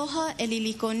ke aloha e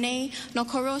liliko nei no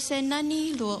korose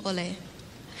nani lua ole.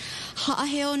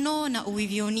 Ha'aheo no na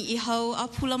uiwio ni I hau a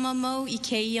pulama mau I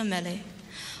ke ia mele.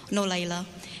 No laila,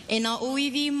 e na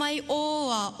uiwi mai o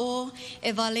a o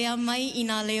e walea mai I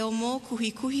na leo mo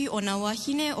kuhi kuhi o na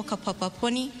wahine o ka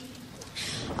papaponi.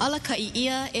 Alaka I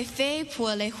ia e whē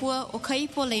pua le hua o ka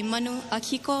ipo le manu a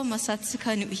kiko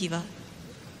masatsuka nuhiwa.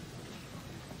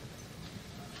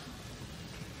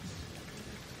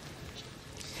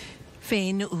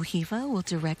 Faye Nu'uhiwa will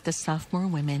direct the sophomore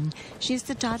women. She's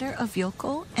the daughter of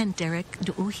Yoko and Derek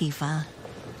Nu'uhiwa.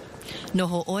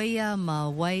 Noho oia ma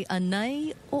wai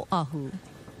anai o ahu.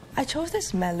 I chose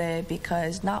this mele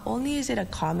because not only is it a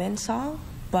common song,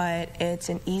 but it's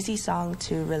an easy song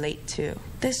to relate to.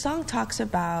 This song talks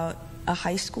about a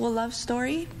high school love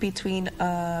story between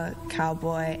a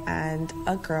cowboy and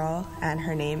a girl, and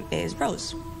her name is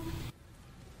Rose.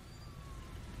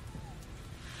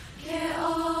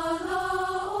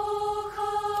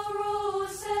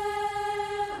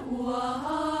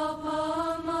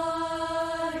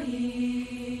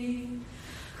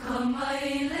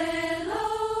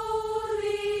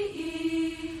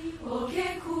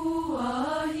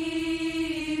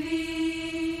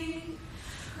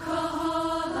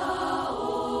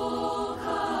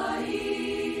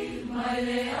 Mai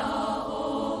lea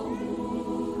o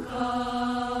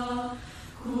uka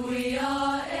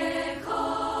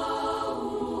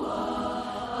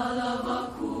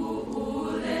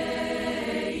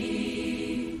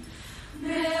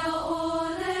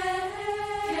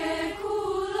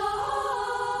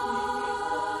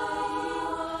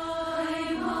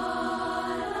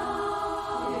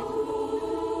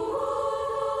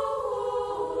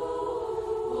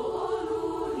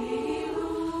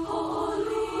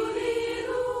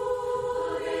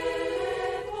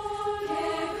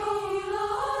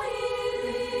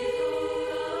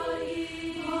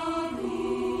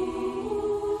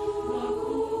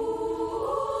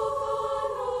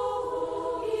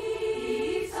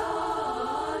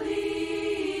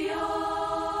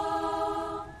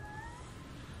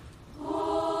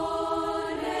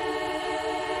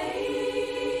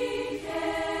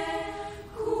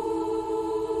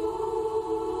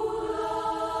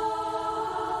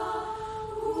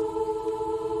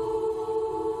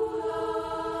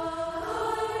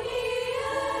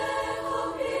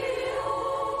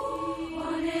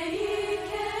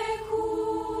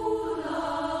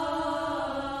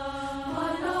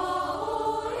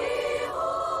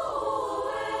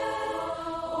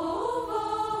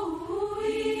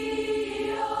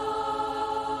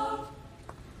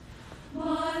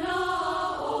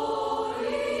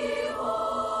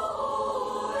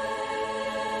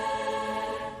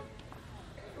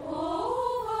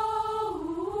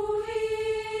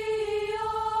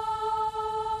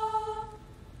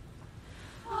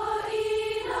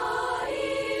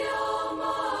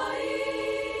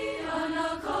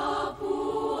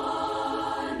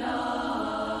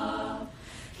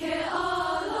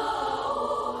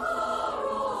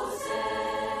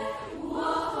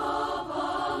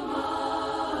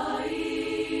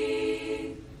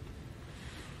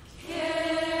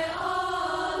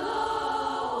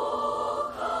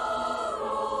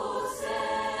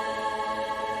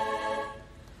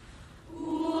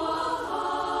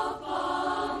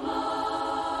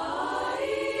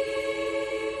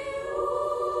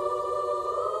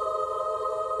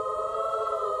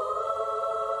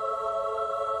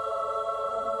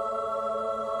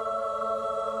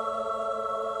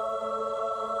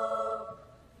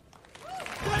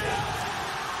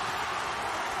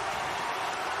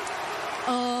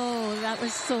That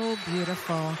was so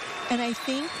beautiful. And I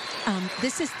think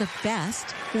this is the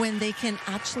best when they can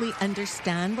actually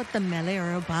understand what the mele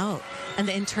are about and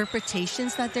the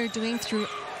interpretations that they're doing through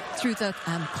the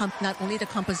not only the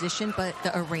composition but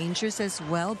the arrangers as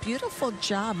well. Beautiful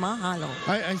job, mahalo.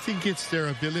 I think it's their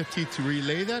ability to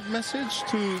relay that message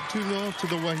to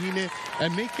the wahine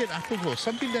and make it apropos,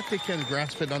 something that they can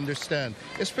grasp and understand.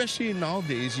 Especially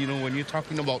nowadays, when you're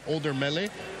talking about older mele,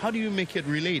 how do you make it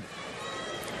relate?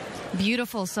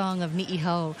 Beautiful song of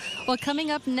Ni'iho. Well,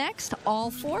 coming up next, all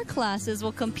 4 classes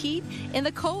will compete in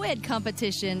the co-ed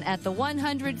competition at the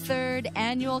 103rd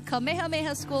Annual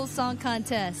Kamehameha School Song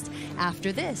Contest.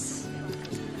 After this.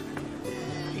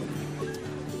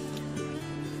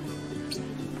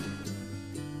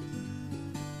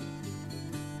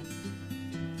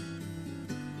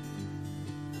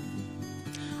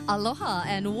 Aloha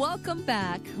and welcome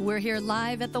back. We're here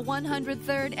live at the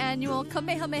 103rd Annual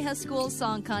Kamehameha School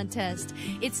Song Contest.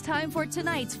 It's time for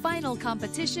tonight's final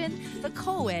competition, the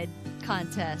co-ed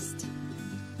contest.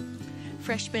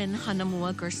 Freshman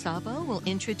Hanamua Gorsaba will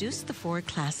introduce the 4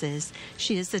 classes.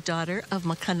 She is the daughter of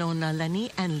Makano Lani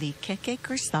and Likeke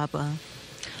Gorsaba.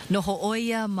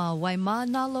 Noho'oia ma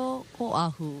Waimanalo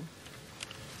Oahu.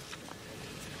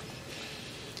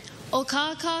 O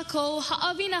ka ko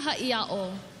ha'awina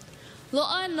ha'ia'o.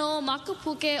 Lo'a no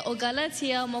makapuke o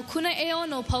Galatia mo kuna eo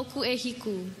no pauku e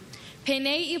hiku.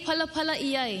 Penei I palapala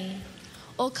iai.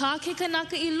 O ka ke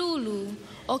kanaka I lulu.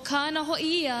 O ka na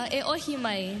ho'ia e ohi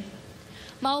mai.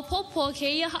 Maupopo ke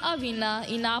ia ha'awina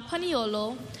I nā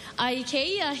paniolo. Ai ke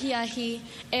ia hiahi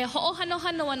e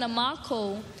ho'ohanohano ana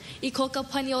mākou. I koka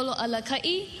paniolo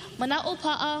alakai, mana o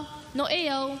pa'a, no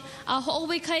eo, a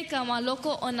ho'owi kaika ma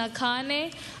loko o na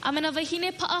kane, a mana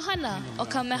wahine pa'ahana o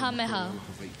Kamehameha.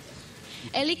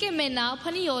 E like me nā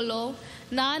paniolo,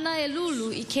 nāna e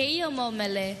lulu I ke ia mau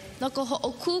mele, no ko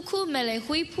ho'okuku mele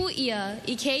huipu ia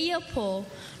I ke ia po,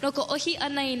 no ko ohi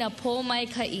ana I na po mai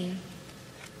kai.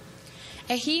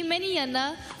 E hi meni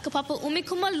ana, ka papa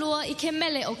umikumalua I ke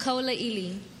mele o kaula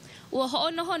ili. Ua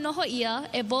ho'onoho ia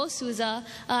e bo Suza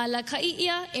a la kai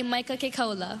ia e maika ke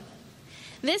kaula.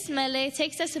 This mele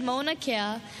takes us to Mauna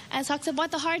Kea and talks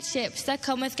about the hardships that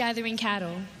come with gathering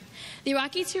cattle. The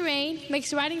rocky terrain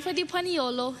makes riding for the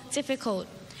paniolo difficult.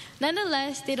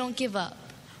 Nonetheless, they don't give up,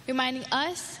 reminding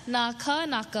us, na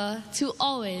kanaka, to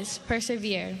always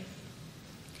persevere.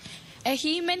 E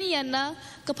hi meni ana,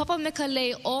 ka papa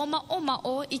mekale o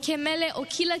ma'o I ke mele o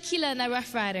kila na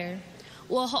Rough Rider.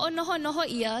 Ua ho'onoho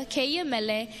ia ke ia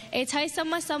mele e tai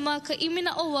sama ka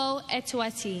imina o wau e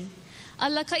tuati.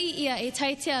 Ala kai ia e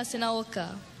tai tea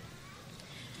sinaoka.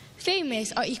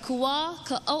 Famous are Ikua,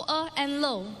 Ka'o'a, and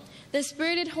Lo, the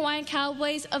spirited Hawaiian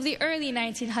cowboys of the early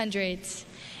 1900s.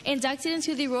 Inducted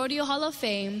into the Rodeo Hall of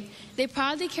Fame, they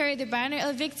proudly carried the banner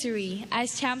of victory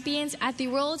as champions at the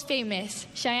world-famous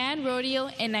Cheyenne Rodeo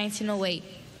in 1908.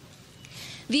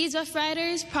 These Rough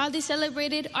Riders, proudly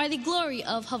celebrated, are the glory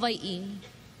of Hawaii.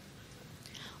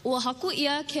 Ua haku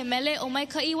ia ke mele o mai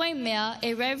kai Waimea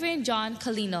e Reverend John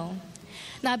Kalino.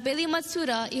 Na Billy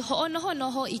Matsuda I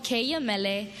ho'onoho I ke ia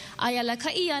mele, a ia la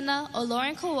kai ana o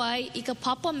Lauren Kauai I ka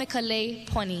papa mekale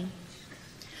poni.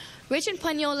 Rich in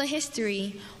Paniola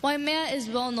history, Waimea is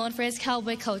well known for its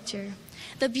cowboy culture.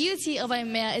 The beauty of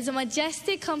Waimea is a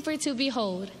majestic comfort to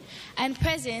behold, and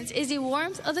present is the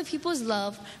warmth of the people's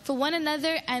love for one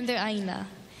another and their aina.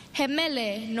 He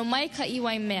mele no mai kai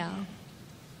Waimea.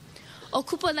 O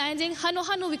Kupa Landing hano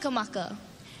wikamaka.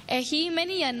 E hi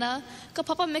meni ana ka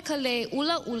papa mekale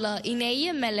ula I nei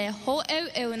ia mele ho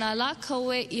na la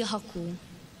kaue I haku.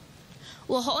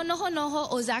 Ua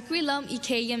ho'onoho o Zachary Lum I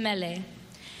ke ia mele.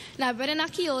 Na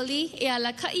Berenakioli e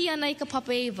ala kai ana I ka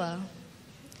papa Eva.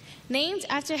 Named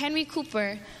after Henry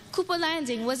Cooper, Kupa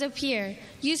Landing was a pier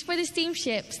used for the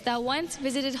steamships that once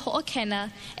visited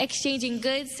Ho'okena, exchanging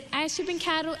goods and shipping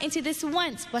cattle into this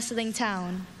once bustling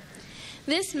town.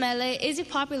 This mele is a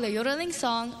popular yodeling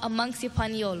song amongst the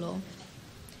Paniolo.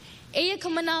 Eia ka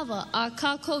manawa a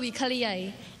ka kowi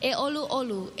kaliai, e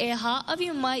olu, e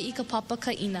ha'awi mai I ka papa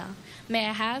kaina. May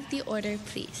I have the order,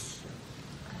 please?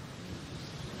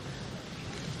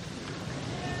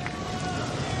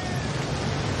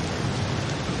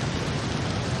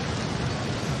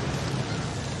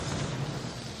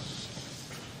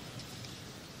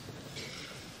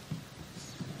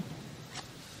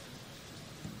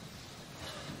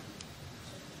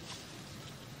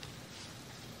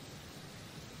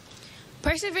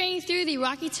 Persevering through the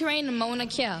rocky terrain of Mauna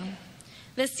Kea,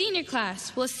 the senior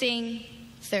class will sing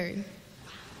third.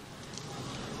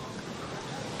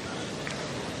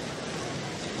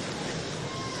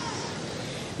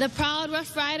 The proud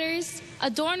Rough Riders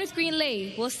Adorned with green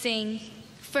lei will sing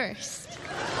first.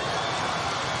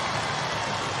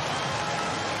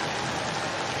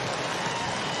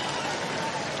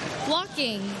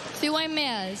 Walking through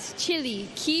Waimea's chilly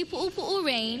ki pu'upu'u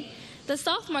rain, the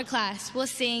sophomore class will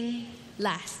sing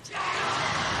last.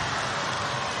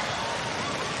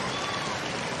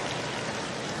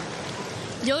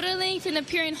 Yodeling from the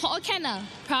Pirin Ho'okena,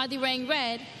 proudly wearing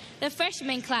red, the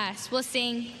freshman class will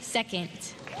sing second.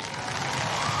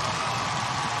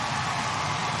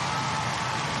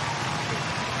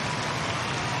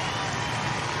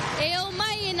 Eo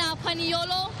mai na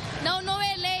paniolo, no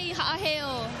noe lei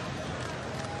ha'aheo.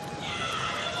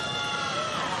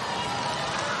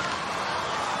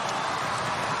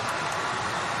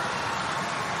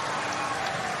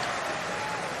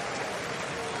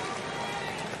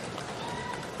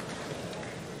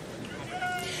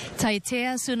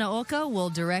 Taitea Sunaoka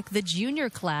will direct the junior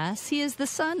class. He is the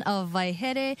son of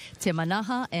Vaihere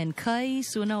Temanaha and Kai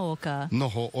Sunaoka.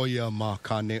 Noho oia ma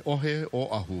kane ohe o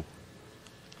ahu.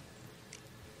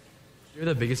 One of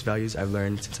the biggest values I've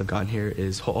learned since I've gotten here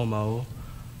is ho'omau,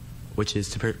 which is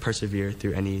to persevere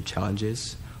through any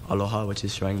challenges. Aloha, which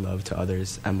is showing love to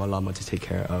others. And malama, to take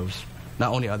care of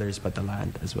not only others, but the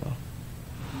land as well.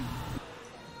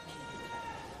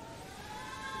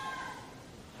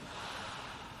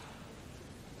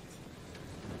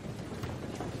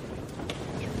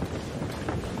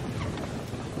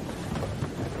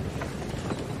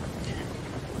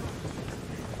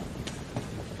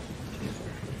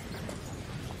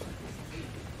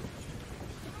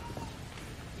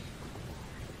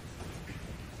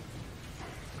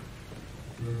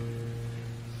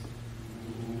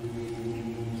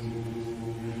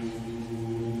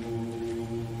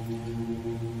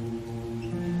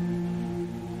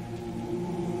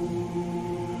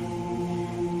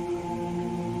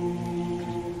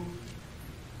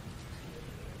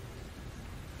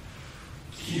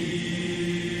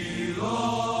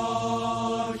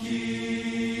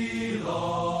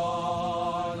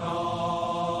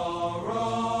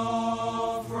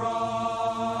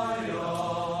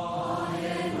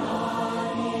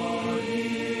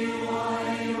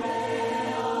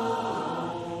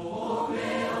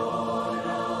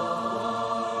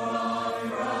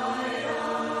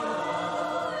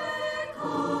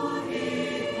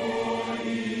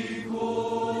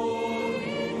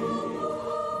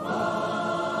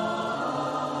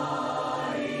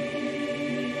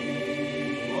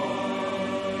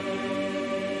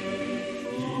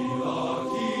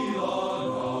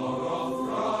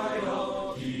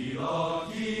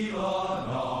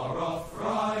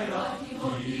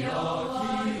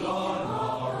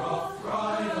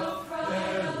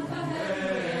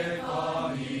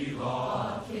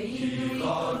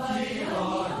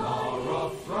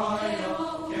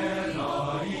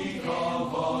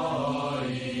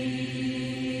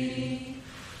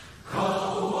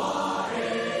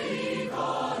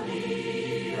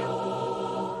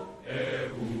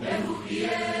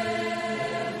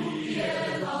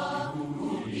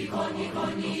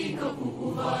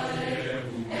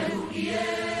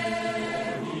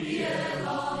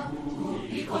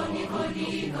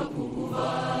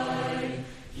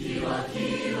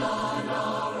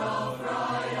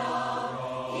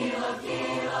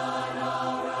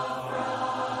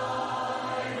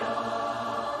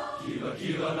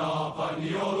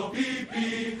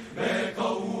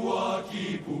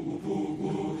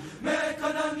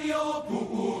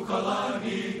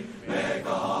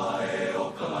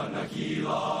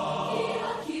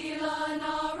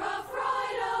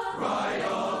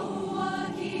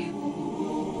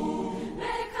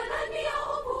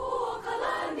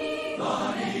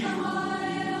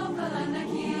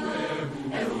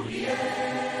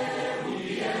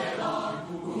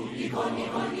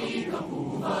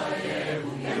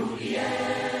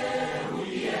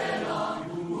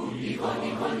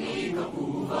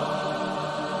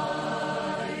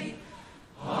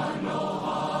 Hano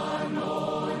hano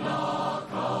na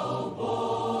kau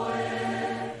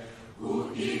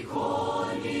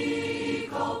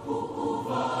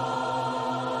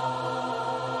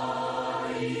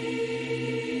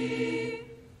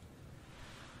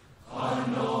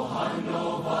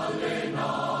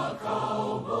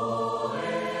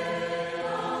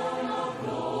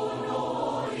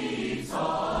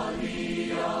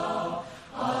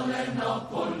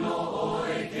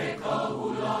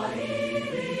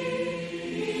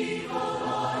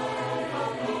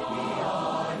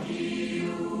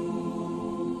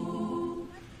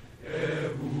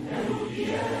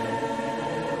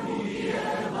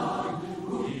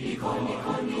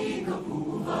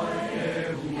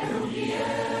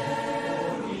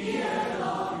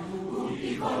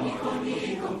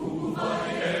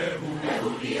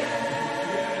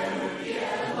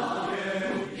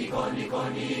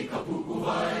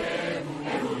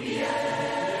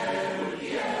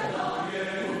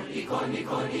koni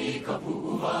koni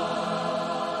kapu'uvai.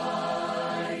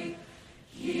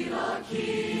 Kila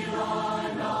kila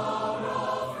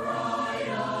narafraya.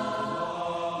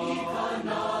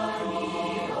 Ikanani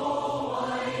o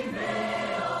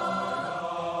Waimea.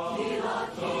 Kila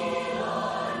kila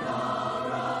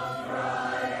narafraya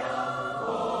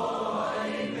o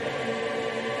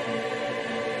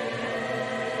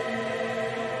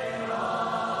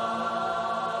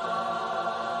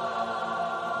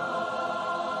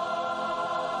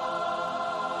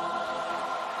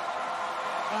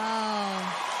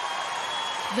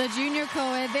The junior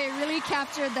co-ed, they really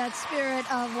captured that spirit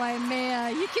of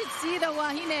Waimea. You can see the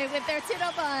wahine with their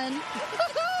tiraban.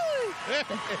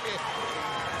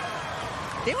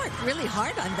 They worked really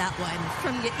hard on that one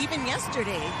from even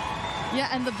yesterday. Yeah,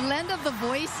 and the blend of the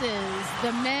voices,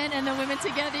 the men and the women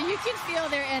together, you can feel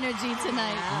their energy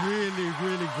tonight. Really,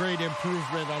 really great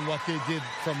improvement on what they did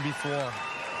from before.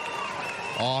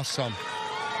 Awesome.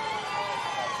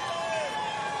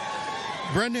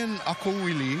 Brennan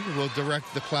Akowili will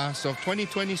direct the class of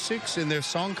 2026 in their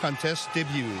song contest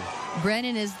debut.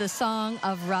 Brennan is the song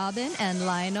of Robin and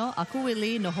Lionel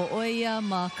Akowili no Ho'oia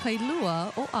ma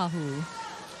Kailua o Ahu.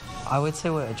 I would say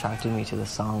what attracted me to the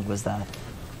song was that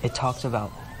it talked about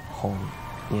home,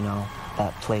 you know,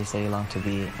 that place that you long to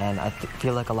be. And I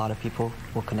feel like a lot of people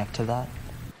will connect to that.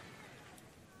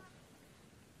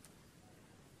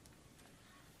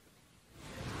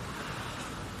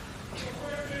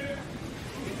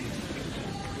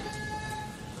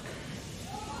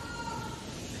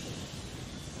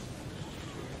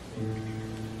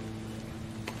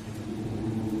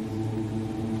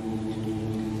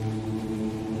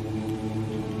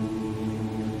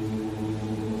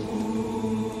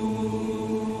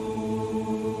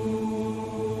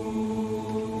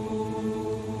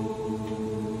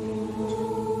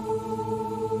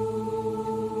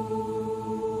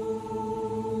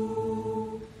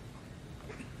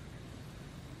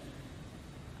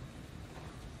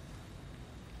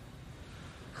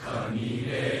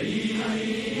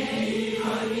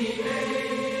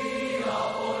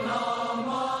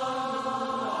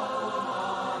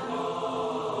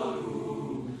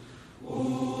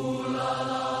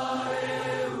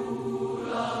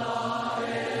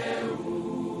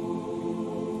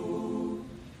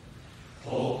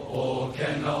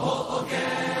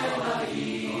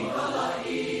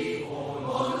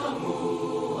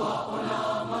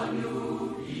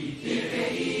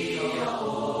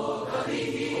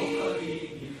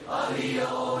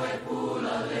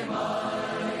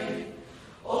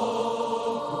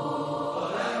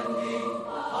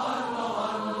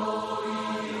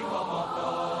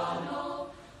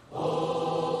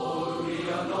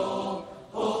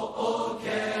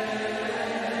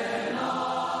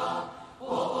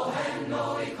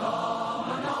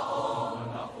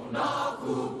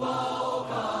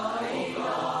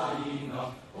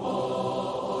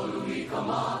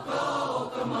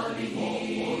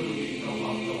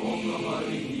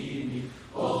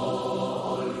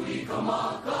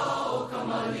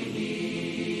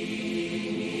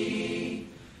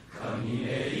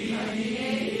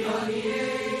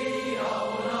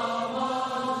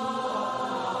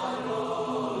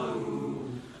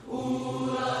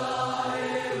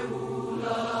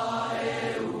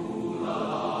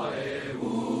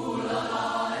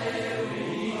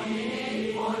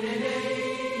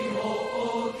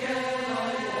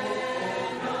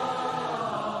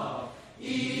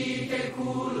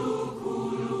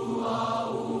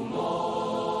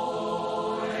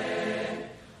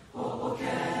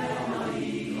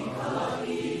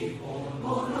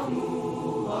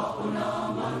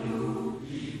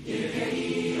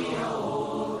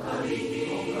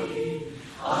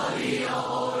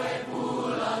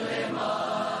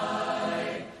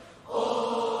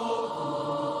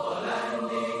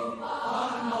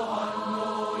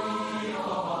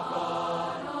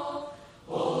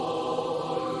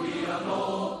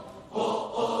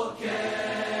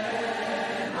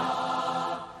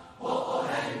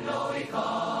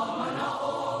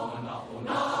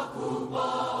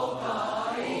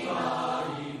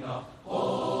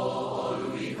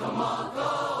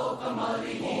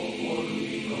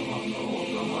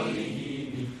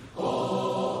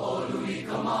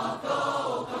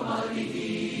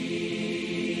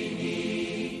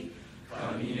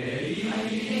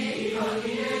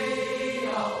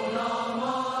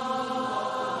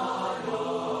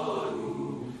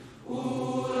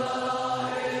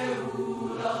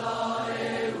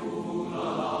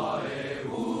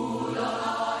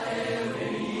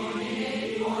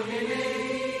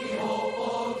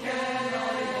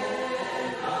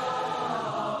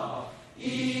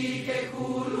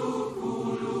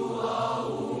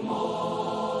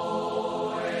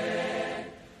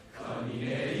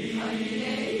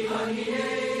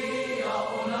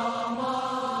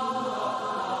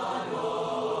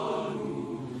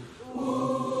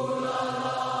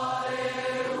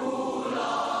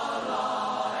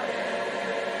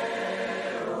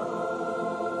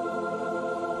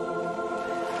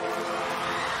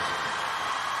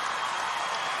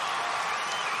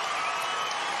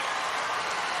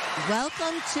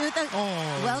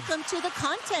 Welcome to the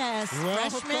contest,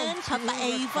 freshman Papa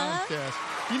Ava.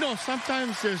 You know,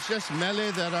 sometimes there's just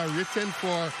mele that are written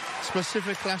for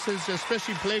specific classes,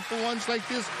 especially playful ones like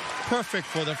this. Perfect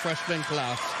for the freshman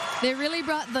class. They really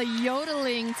brought the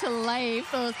yodeling to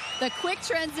life. The quick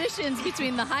transitions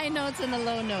between the high notes and the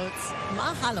low notes.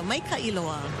 Mahalo, mai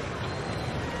ka'iloa.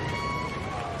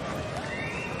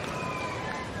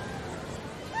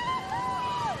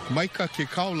 Maika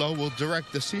Kekaula will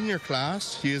direct the senior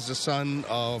class. He is the son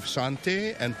of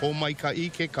Shante and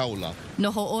Pomaikai Kekaula.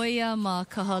 Noho oia ma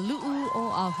kahalu'u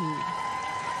o ahu.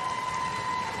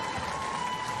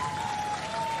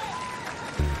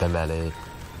 The mele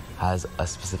has a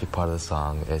specific part of the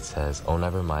song. It says, "Oh,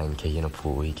 never mind, keino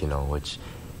pu'uhikino," which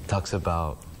talks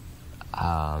about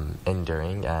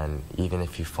enduring, and even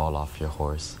if you fall off your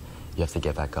horse, you have to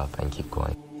get back up and keep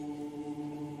going.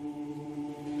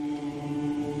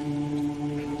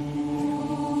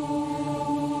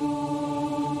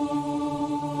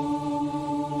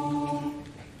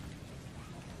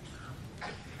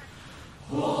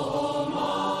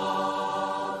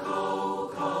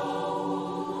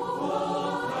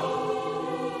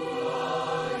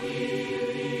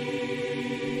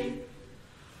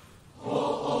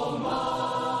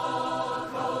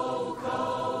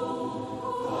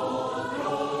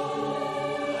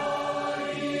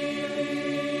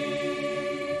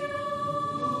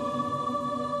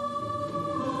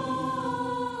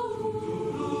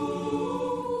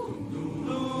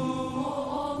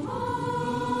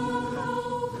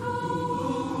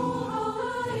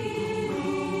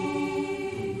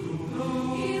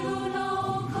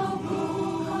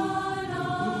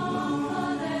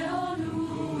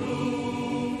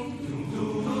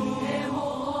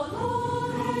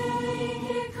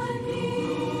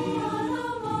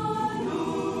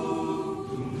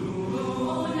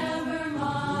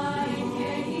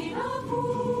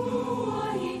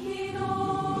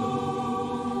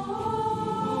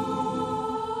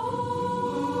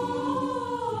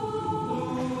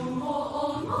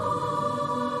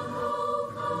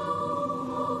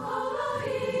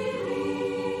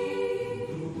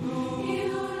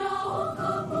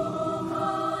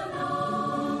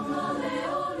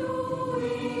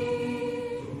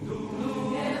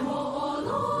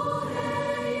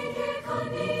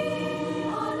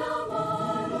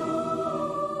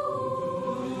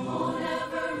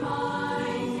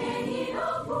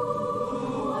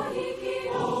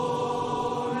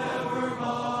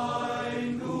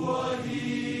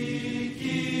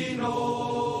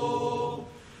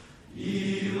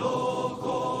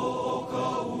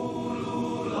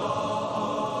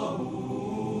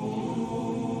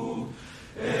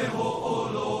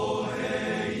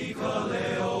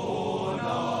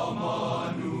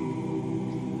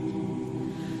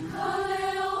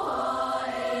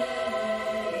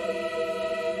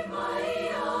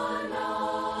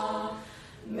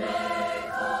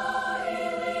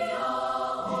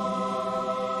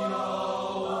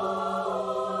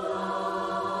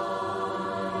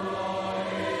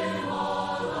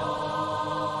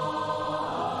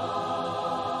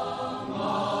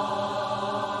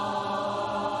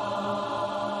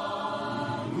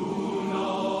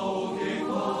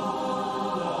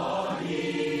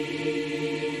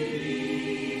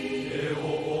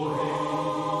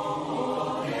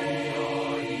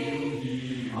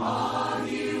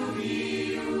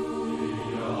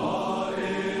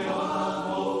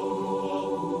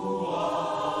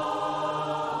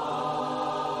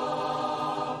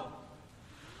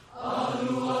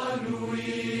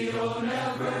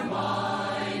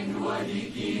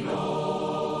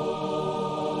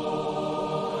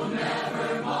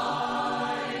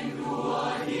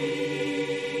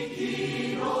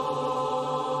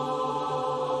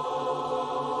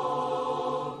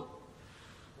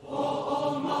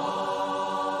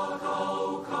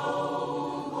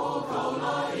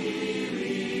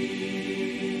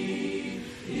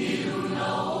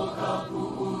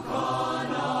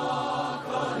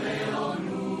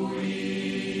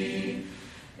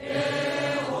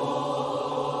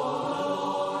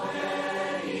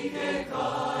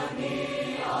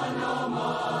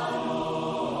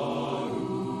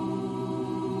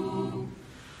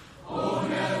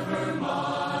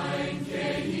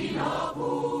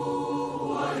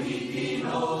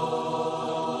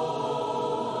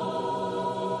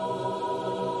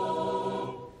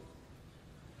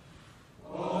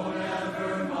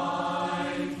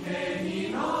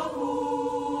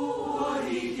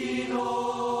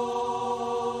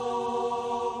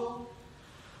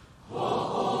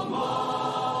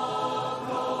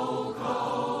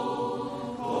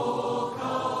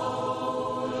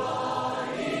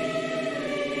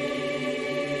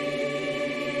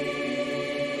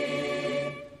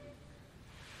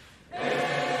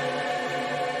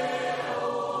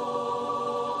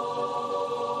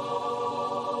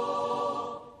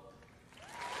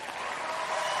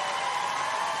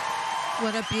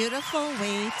 What a beautiful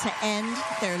way to end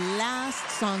their last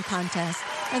song contest.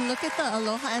 And look at the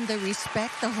aloha and the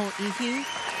respect, the ho'ihi,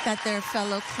 that their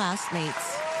fellow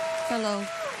classmates,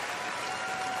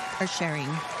 are sharing.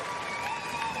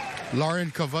 Lauren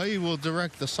Kawai will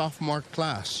direct the sophomore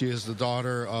class. She is the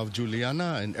daughter of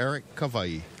Juliana and Eric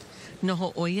Kawai.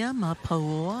 Noho oia ma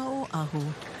paua o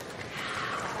ahu.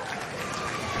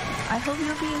 I hope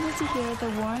you'll be able to hear the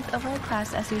warmth of our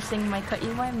class as we sing My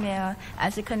Kamehameha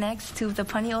as it connects to the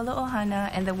Paniolo Ohana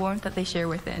and the warmth that they share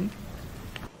within.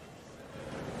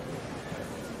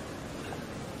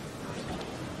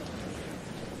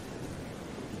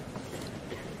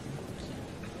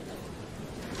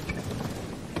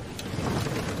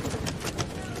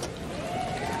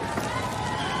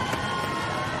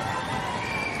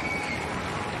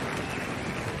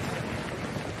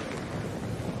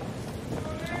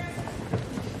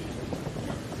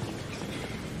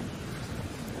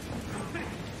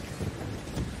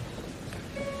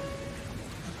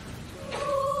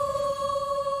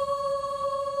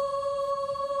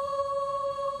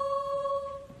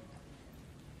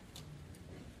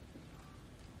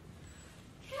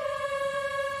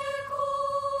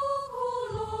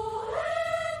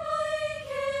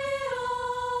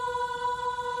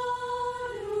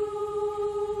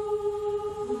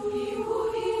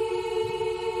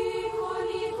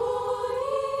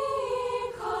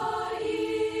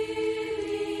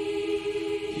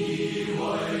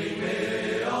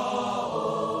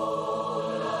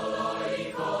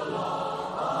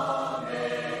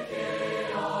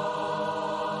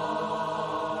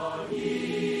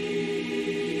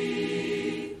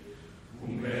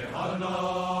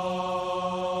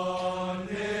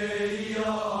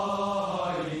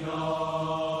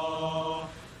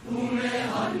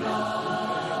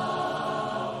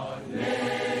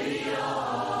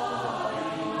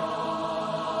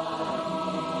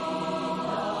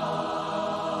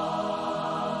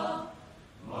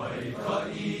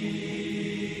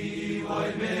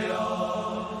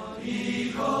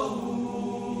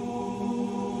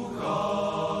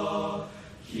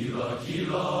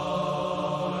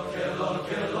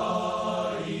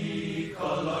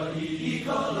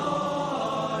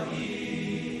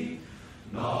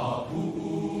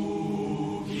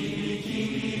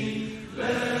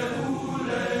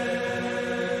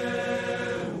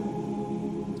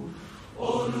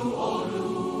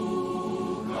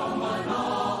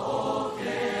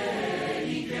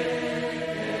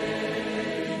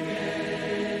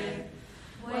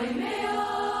 Waimea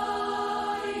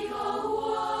i ka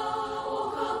hua o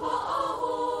ka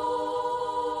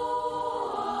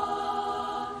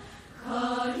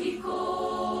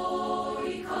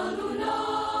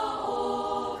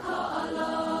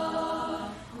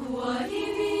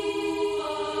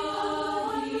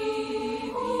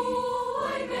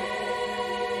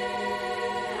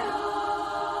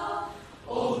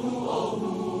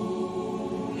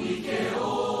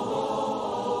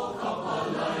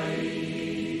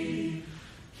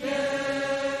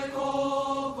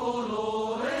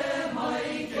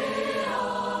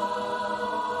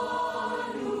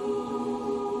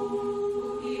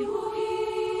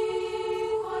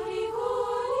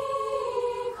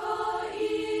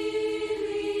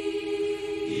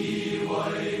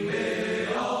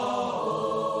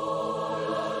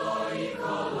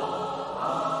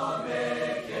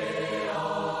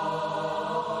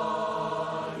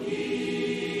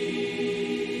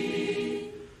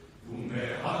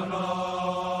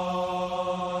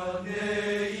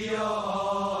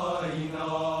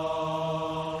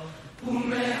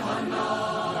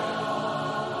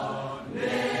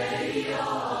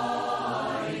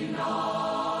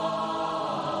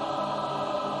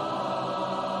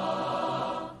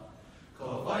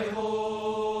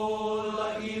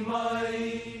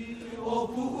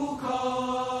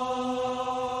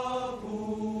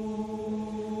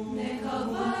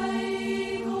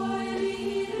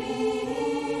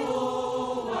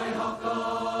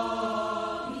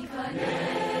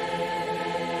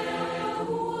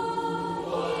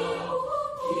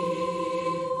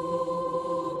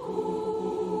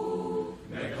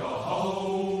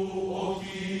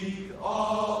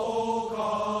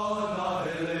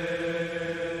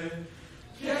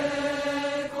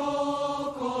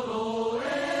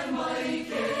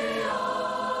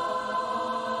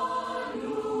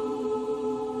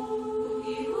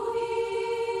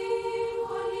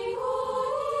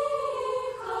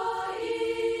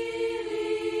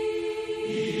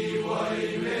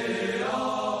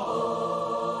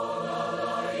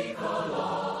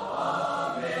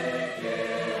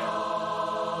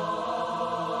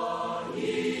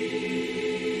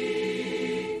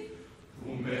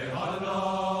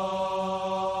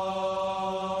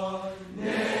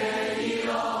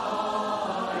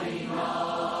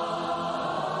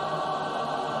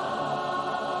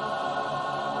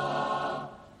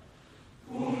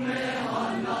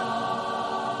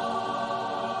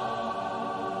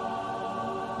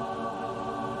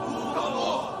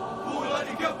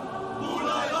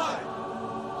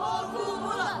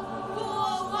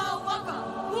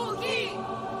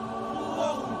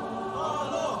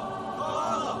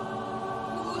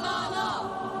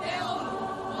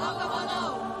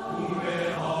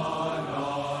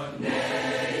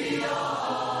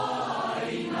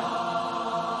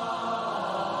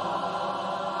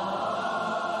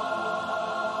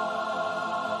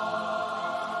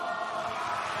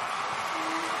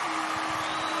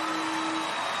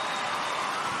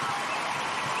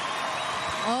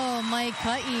Oh, my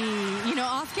ka'i. You know,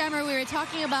 off camera, we were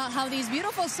talking about how these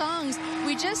beautiful songs,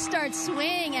 we just start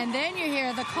swaying and then you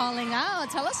hear the calling out.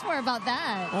 Tell us more about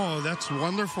that. Oh, that's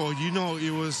wonderful. You know, it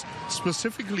was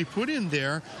specifically put in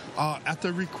there at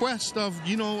the request of,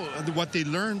 you know, what they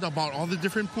learned about all the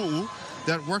different pu'u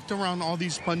that worked around all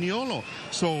these paniolo.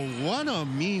 So what a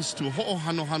means to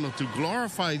ho'ohanohano, to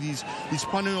glorify these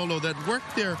paniolo that work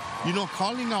there, you know,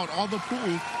 calling out all the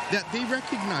pu'u that they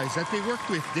recognize, that they work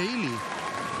with daily.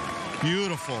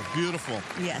 Beautiful, beautiful.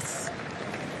 Yes.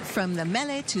 From the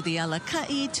mele to the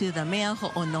alaka'i to the mea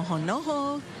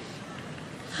ho'onohonoho.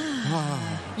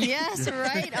 Yes,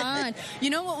 right on. You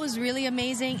know what was really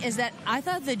amazing is that I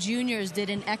thought the juniors did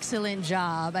an excellent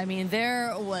job. I mean,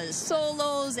 there was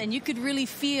solos, and you could really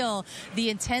feel the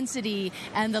intensity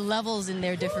and the levels in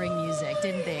their differing music,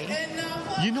 didn't they?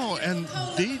 You know, and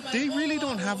they really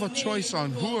don't have a choice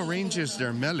on who arranges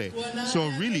their mele. So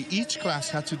really, each class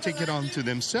had to take it on to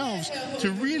themselves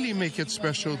to really make it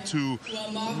special to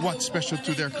what's special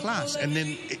to their class. And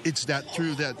then it's that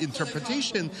through that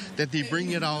interpretation that they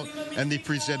bring it out and they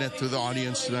present it to the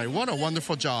audience tonight. What a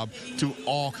wonderful job to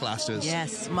all classes.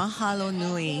 Yes, mahalo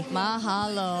nui.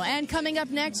 Mahalo. And coming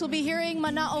up next, we'll be hearing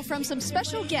mana'o from some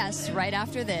special guests right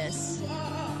after this.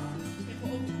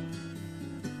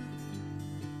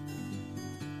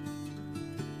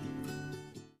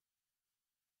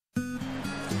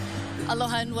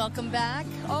 Aloha and welcome back.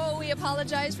 Oh, we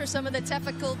apologize for some of the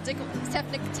technical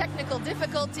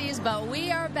difficulties, but we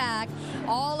are back.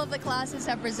 All of the classes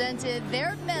have presented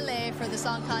their mele for the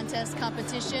song contest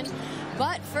competition.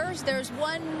 But first, there's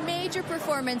one major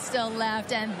performance still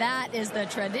left, and that is the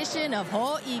tradition of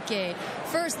ho'ike.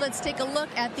 First, let's take a look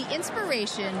at the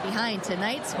inspiration behind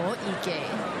tonight's ho'ike.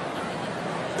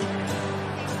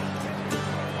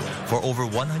 For over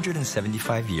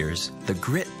 175 years, the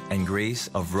grit and grace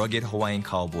of rugged Hawaiian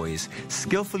cowboys,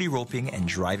 skillfully roping and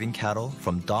driving cattle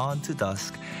from dawn to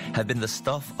dusk, have been the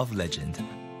stuff of legend.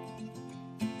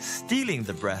 Stealing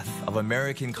the breath of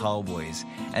American cowboys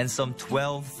and some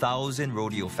 12,000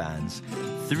 rodeo fans,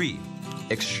 3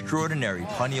 extraordinary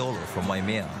paniolo from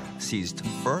Waimea seized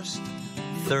 1st,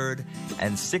 3rd,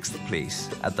 and 6th place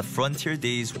at the Frontier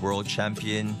Days World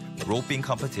Champion Roping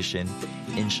Competition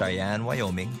in Cheyenne,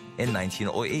 Wyoming in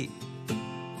 1908.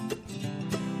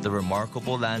 The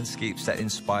remarkable landscapes that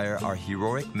inspire our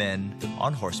heroic men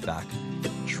on horseback,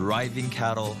 driving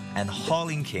cattle, and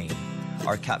hauling cane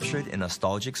are captured in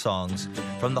nostalgic songs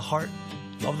from the heart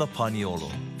of the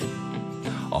paniolo.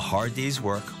 A hard day's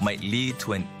work might lead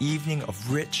to an evening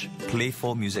of rich,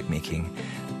 playful music making.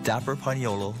 Dapper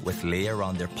paniolo with lei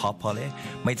around their papale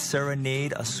might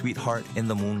serenade a sweetheart in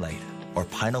the moonlight or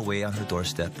pine away on her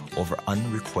doorstep over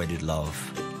unrequited love.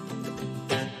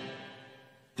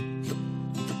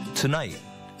 Tonight,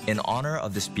 in honor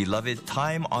of this beloved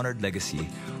time-honored legacy,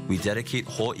 we dedicate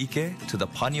ho'ike to the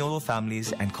paniolo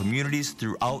families and communities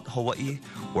throughout Hawaii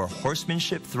where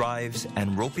horsemanship thrives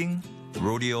and roping,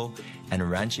 rodeo, and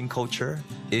ranching culture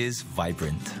is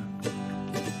vibrant.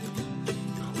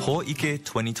 Ho'ike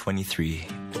 2023.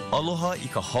 Aloha i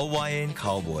ka Hawaiian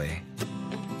cowboy.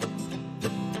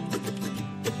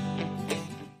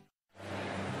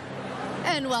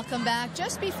 And welcome back.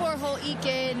 Just before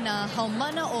ho'ike na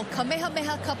haumana o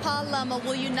Kamehameha Kapalama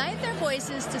will unite their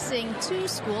voices to sing 2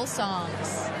 school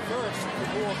songs. First,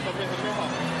 Kamehameha,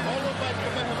 followed by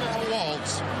Kamehameha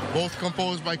Waltz, both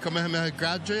composed by Kamehameha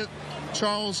graduate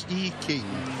Charles E. King.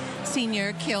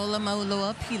 Senior Keola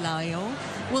Maulua Pilayo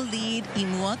will lead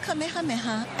Imua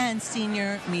Kamehameha, and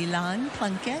Senior Milan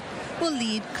Plunkett will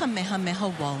lead Kamehameha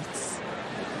Waltz.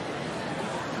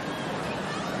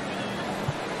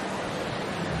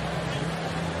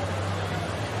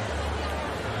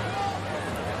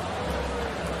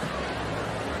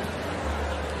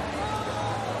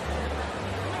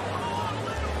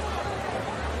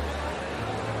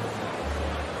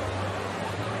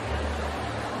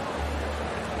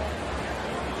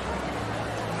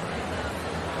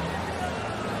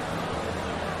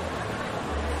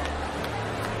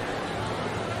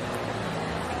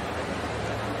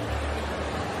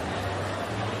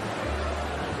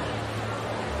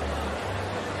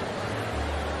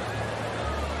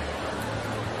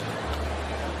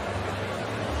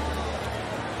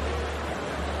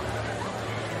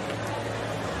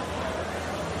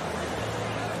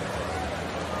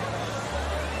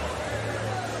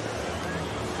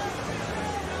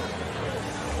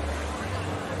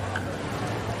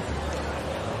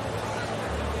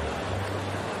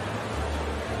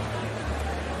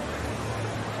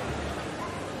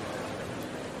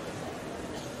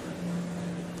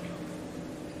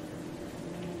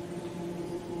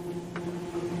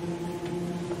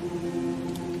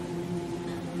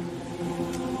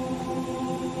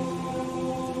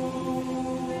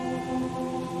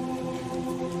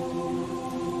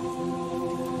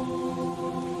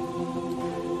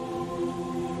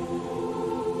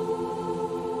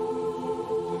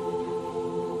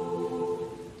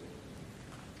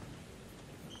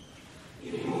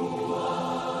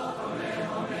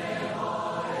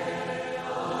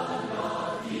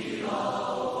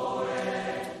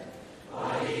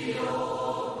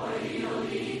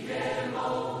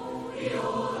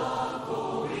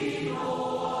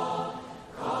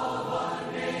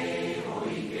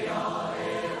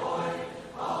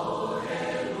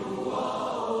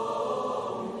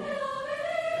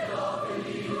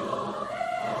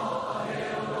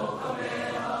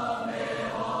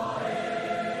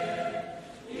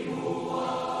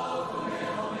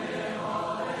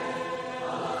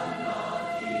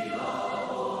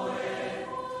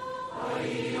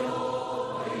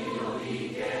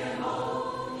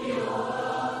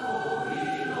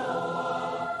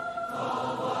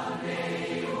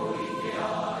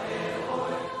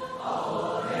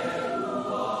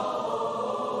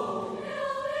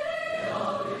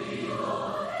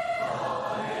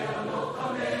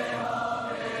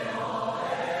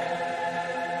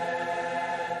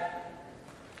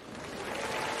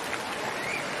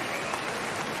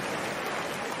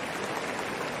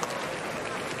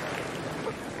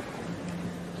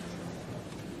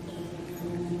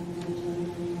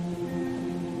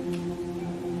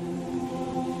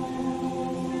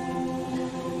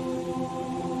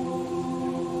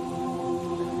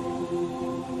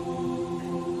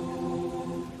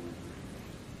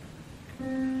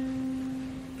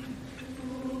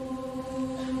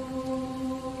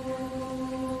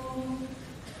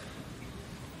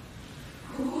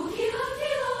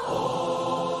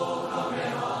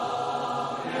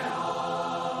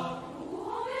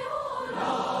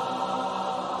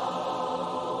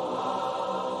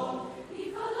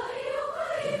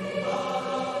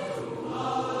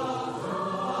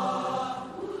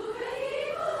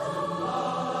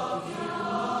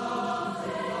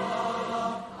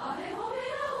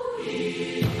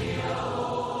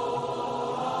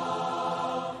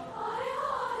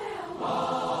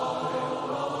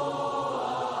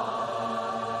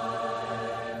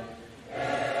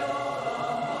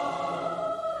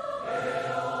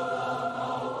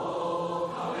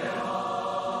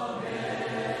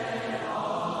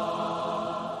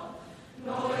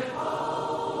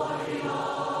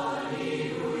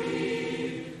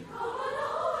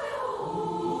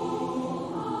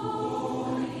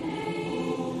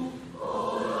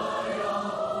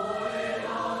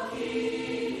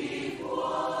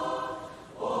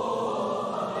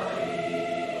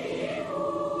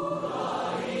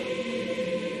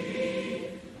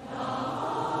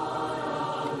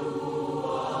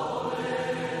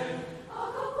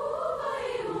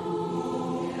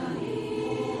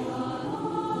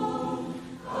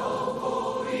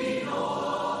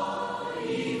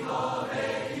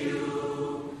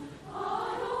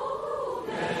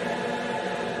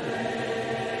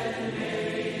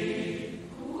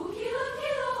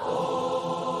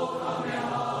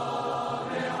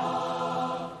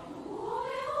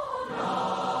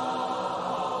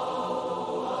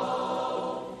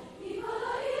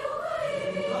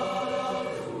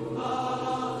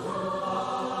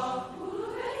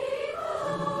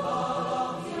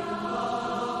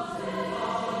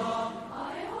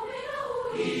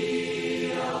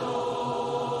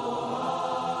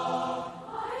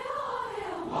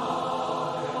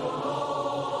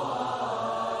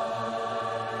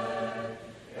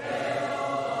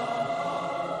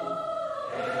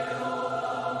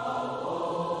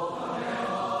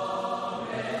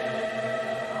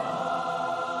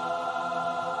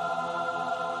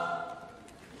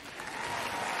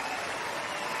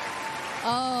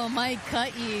 Oh, my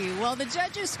Ka'i. Well, the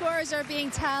judges' scores are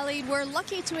being tallied. We're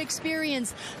lucky to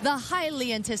experience the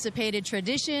highly anticipated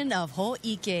tradition of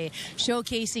Ho'ike,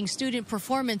 showcasing student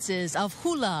performances of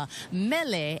hula,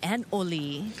 mele, and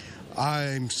oli.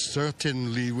 I'm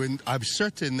certain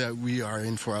that we are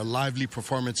in for a lively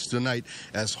performance tonight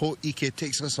as Ho'ike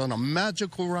takes us on a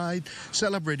magical ride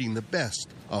celebrating the best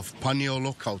of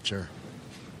Paniolo culture.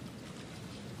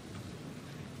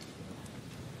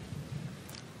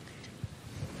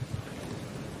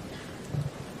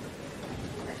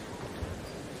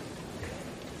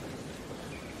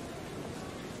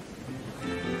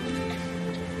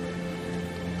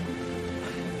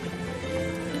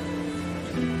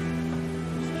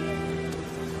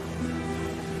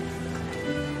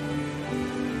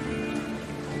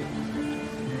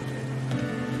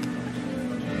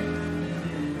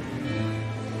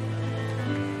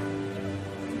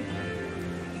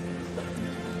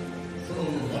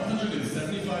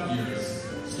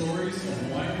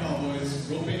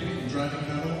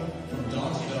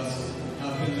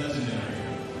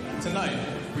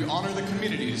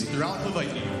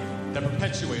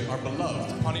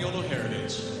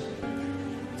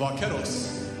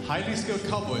 Vaqueros, highly skilled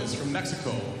cowboys from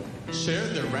Mexico,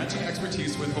 shared their ranching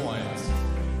expertise with Hawaiians.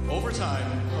 Over time,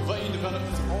 Hawaii developed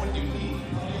its own unique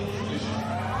Paniolo tradition.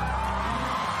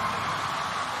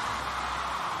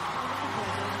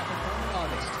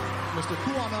 Artist, Mr.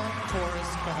 Kuana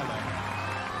Torres Kahele.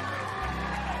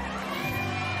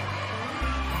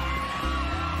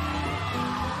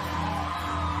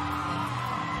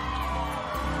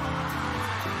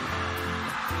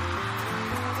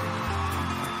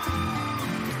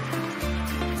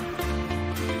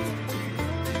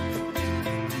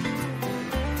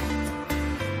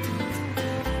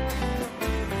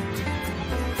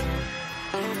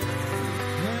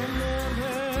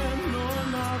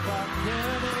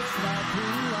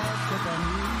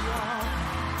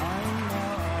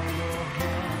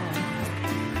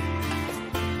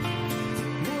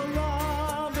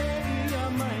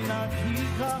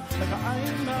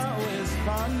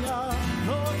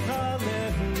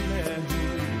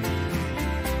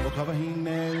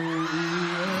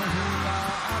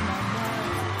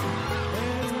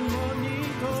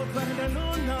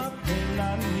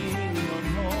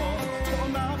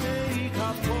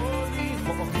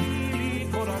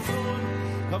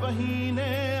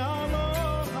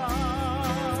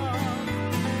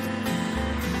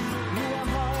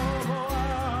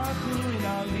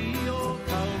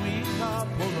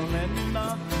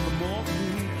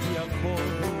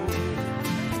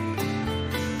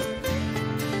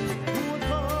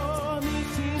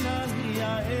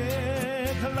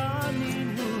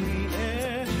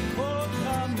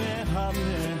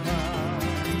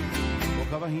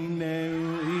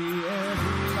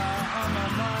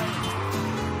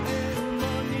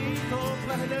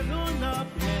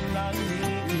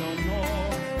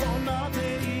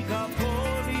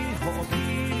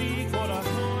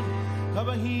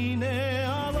 Kawahine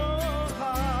aloha.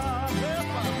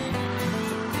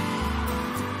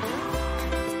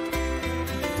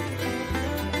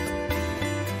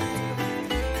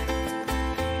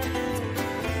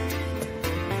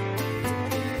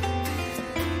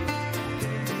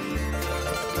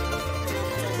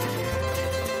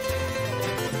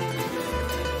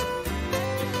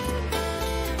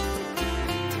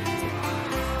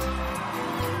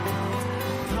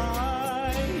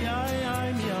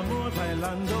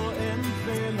 Bailando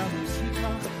entre la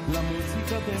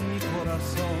música de mi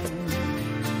corazón.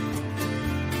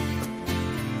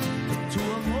 Tu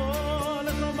amor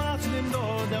es lo más lindo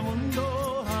del mundo.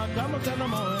 Hagamos el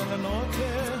amor en la noche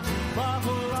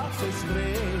bajo las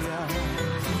estrellas.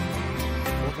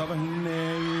 O Kawahine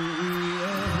y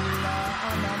la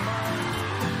anama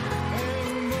en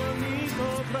un bonito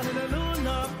traje de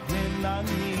luna en la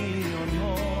niño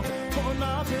no con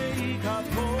la peica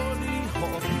poli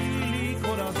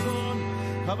corazón,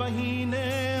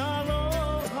 Kawahine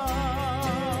aloha.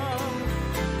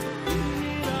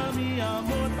 Mira mi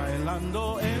amor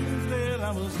bailando entre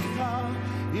la música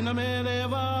y no me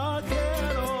eleva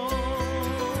quiero.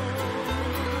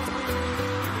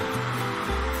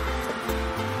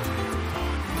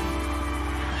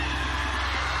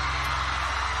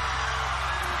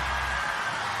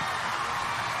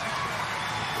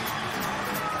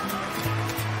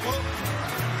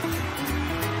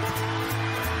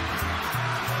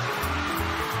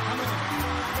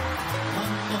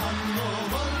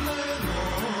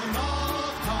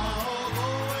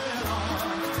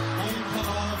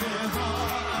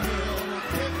 Kamehameha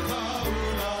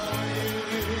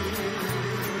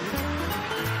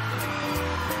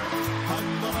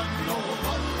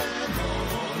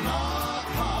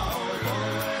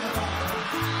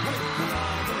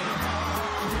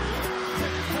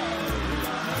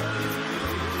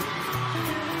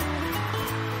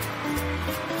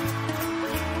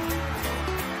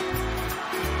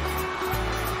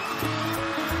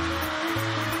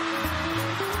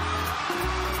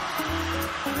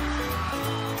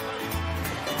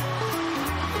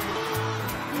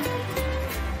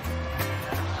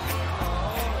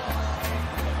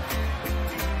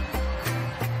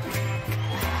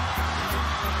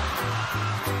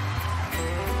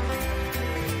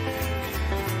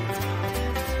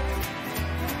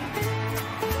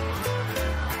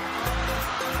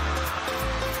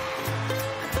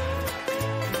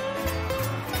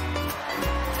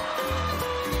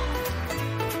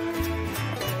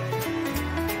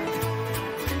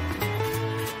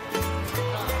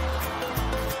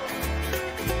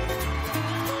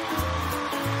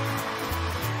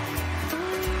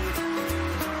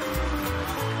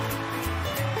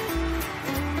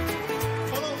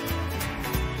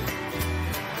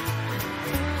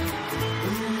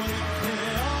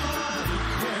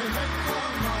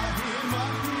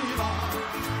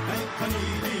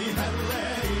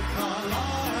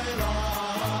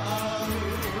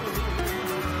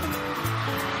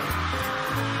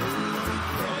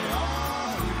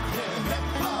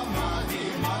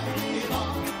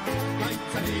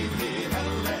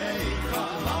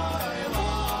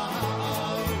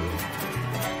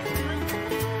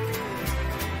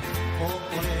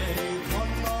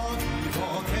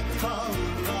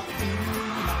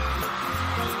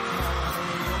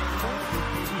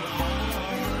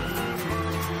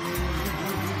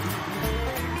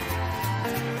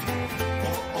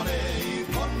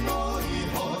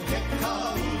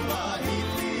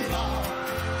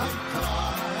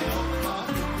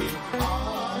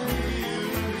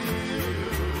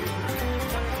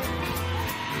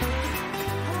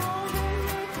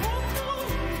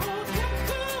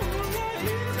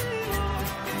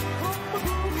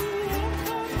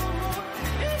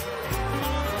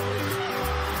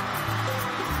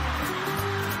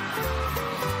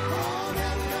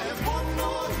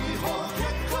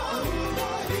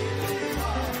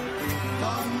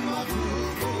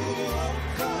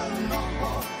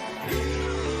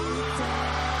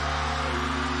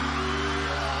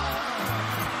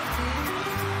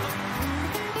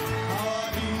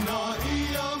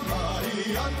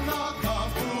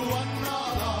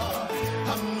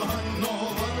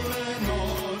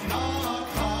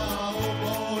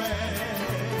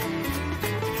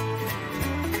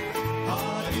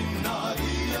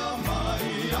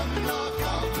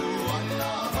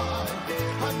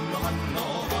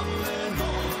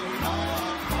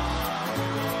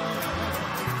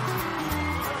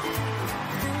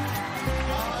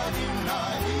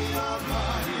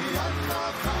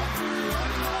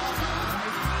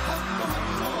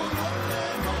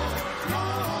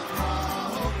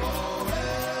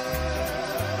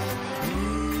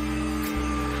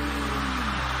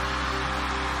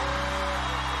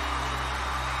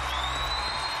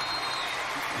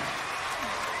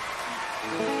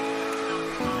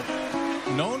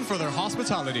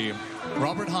hospitality,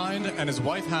 Robert Hind and his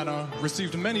wife Hannah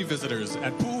received many visitors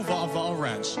at Pu'uva'awa'a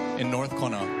Ranch in North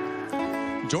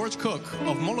Kona. George Cook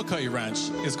of Molokai Ranch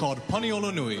is called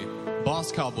Paniolo Nui,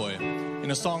 Boss Cowboy,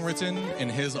 in a song written in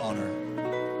his honor.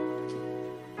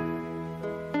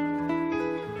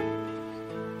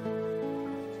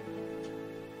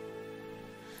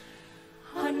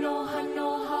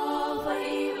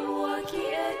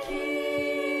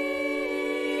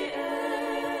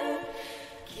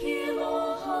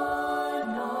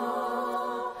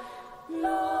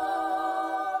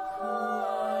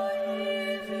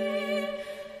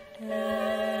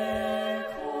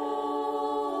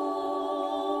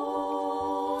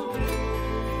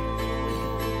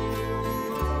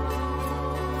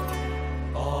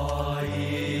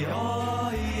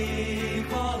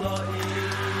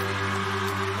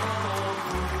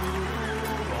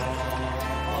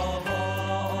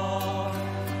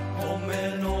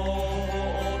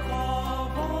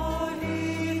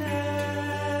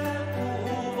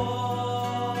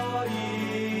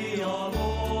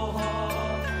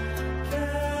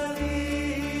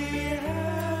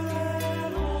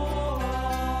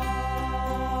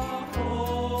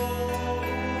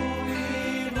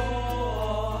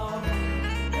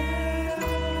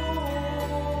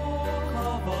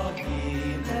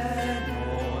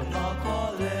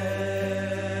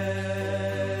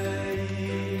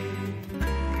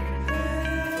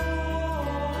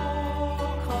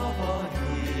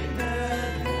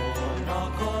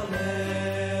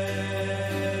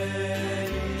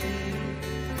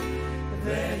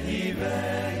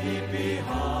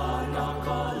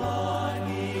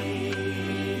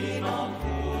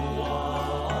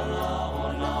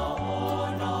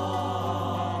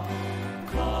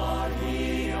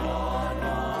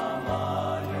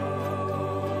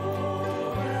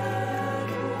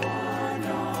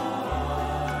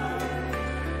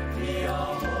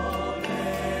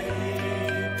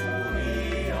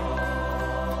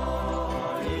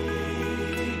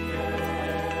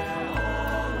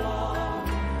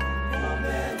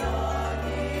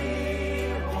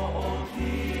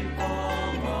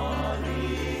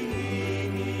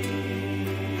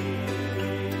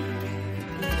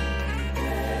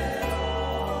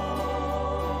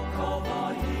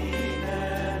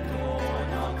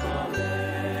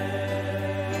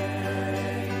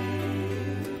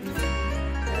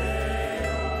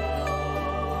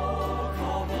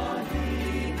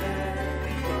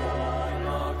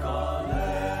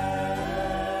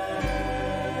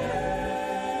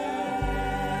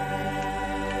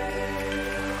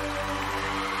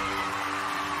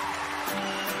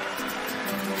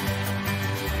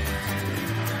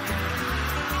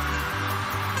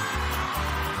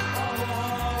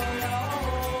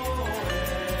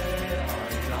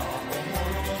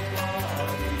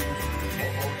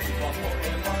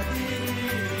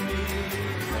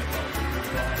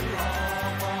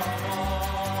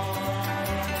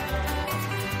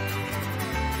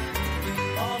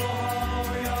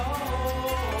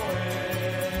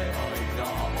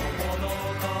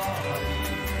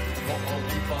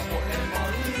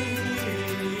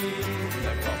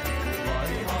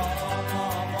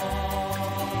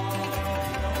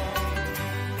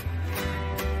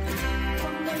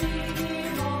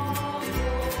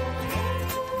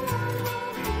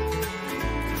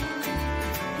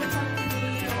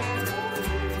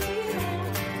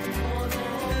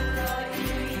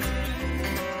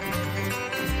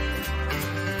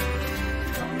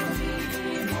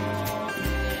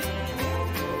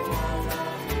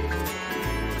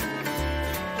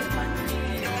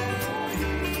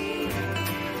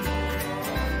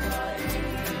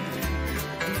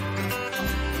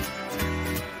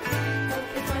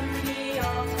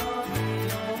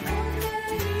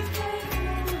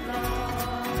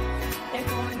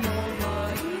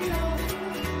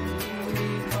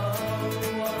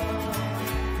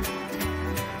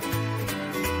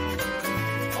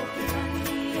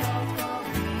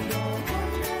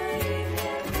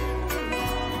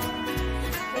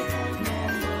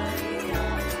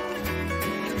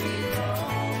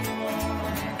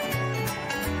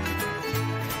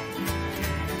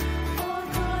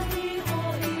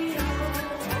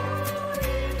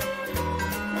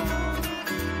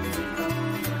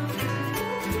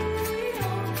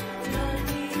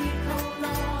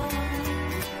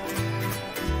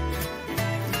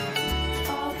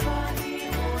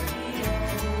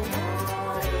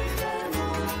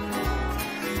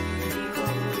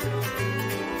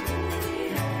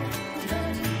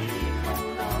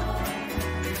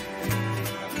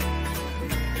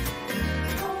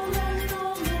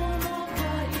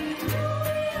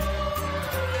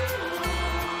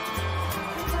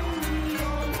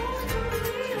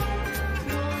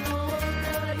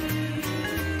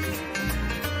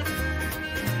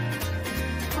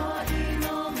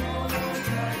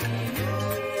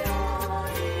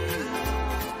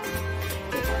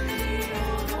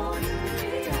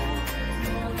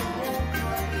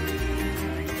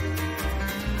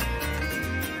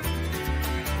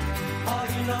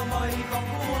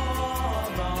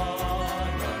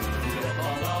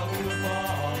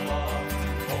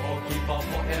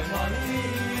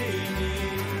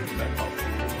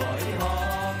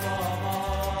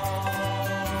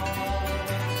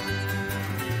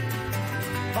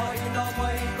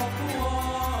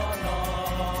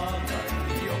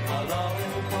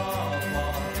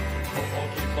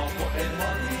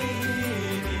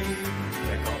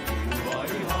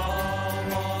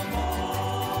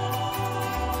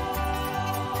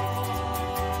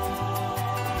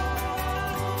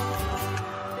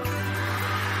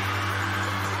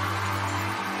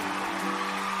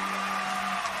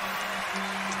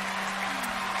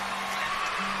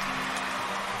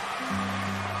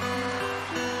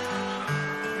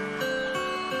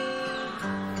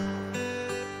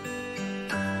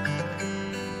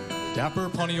 Dapper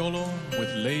Paniolo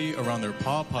with lei around their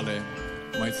pa pale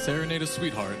might serenade a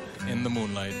sweetheart in the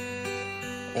moonlight,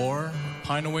 or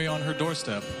pine away on her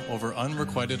doorstep over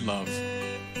unrequited love.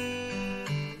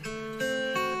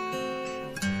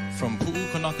 From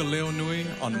Pu'u Kanaka Leo Nui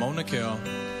on Mauna Kea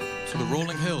to the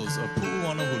rolling hills of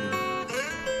Pu'uanahulu,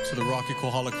 to the rocky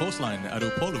Kohala coastline at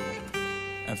Upolu,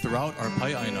 and throughout our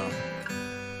Pai'aina.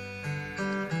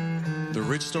 The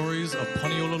rich stories of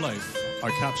Paniolo life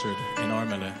are captured in our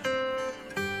mele.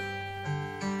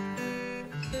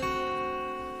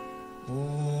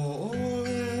 Oh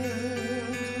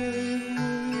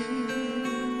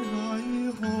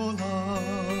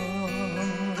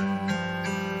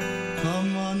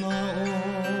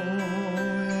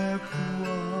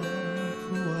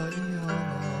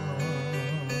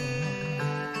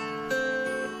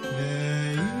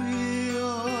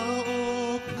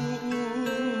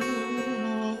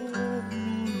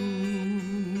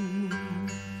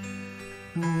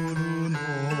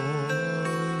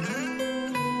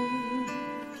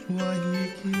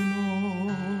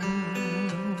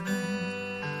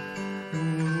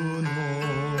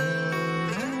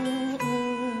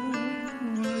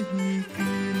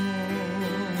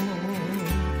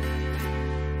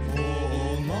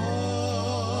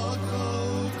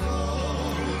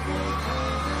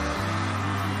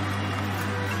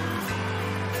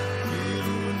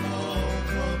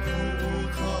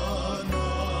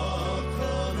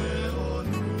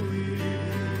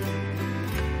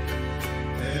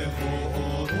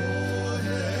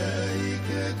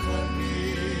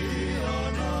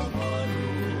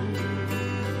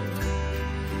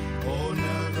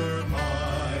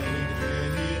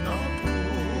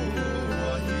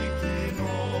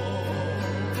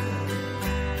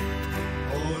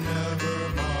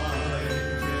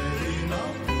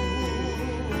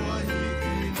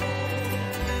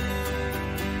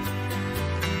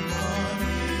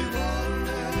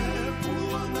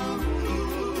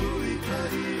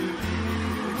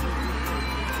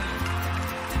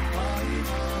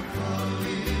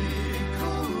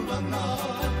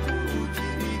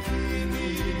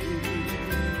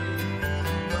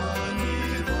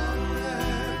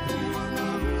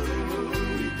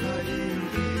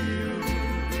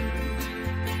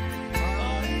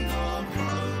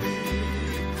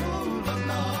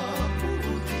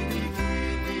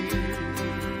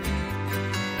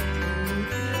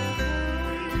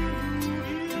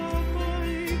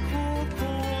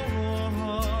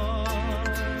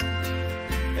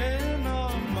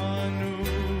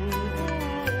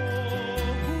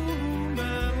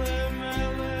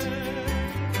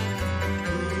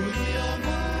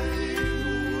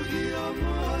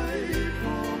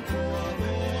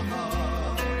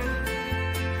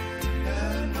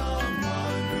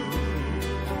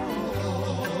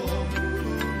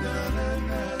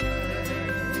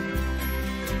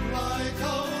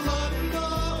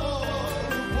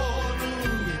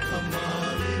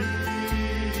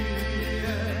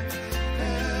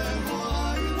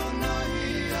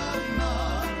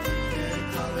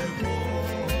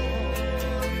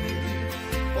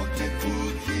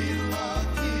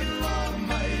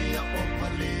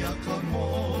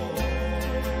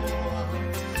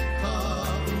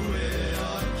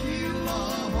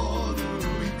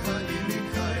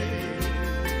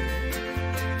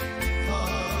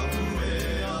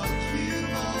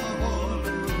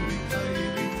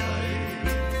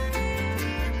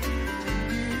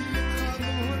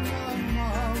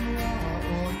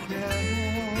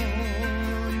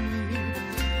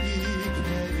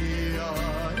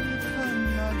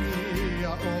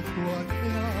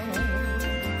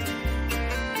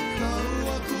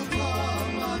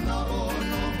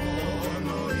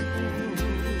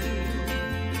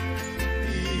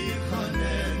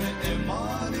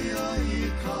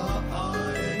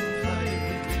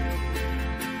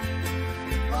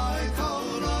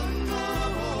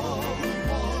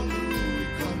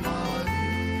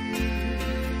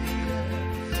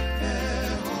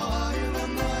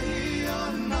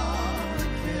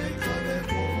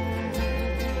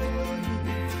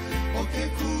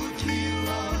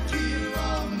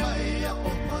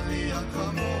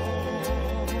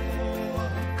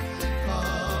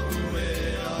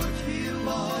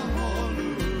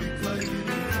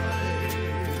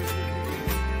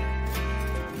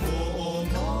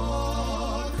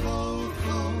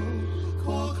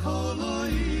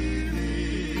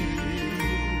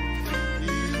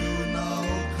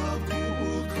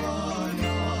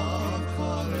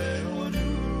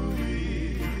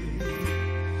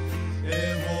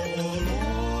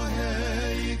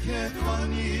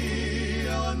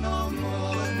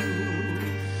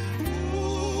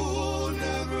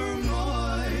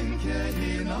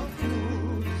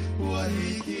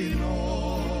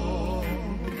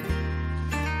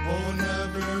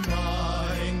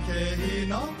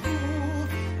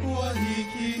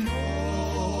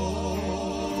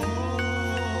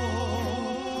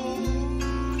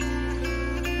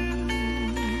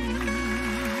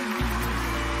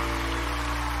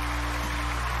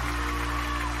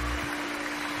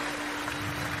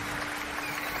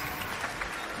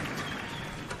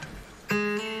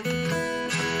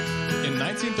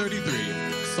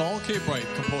K.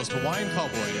 Bright composed Hawaiian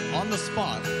Cowboy on the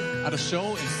spot at a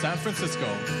show in San Francisco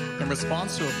in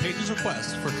response to a page's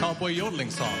request for cowboy yodeling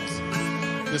songs.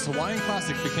 This Hawaiian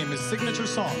classic became his signature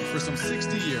song for some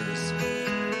 60 years.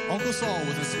 Uncle Saul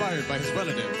was inspired by his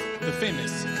relative, the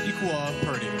famous Ikua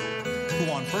Purdy, who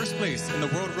won first place in the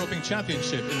World Roping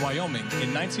Championship in Wyoming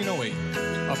in 1908.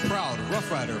 A proud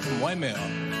Rough Rider from Waimea.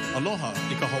 Aloha,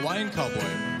 Ika Hawaiian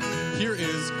Cowboy. Here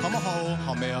is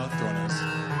Kamehameha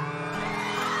Throners.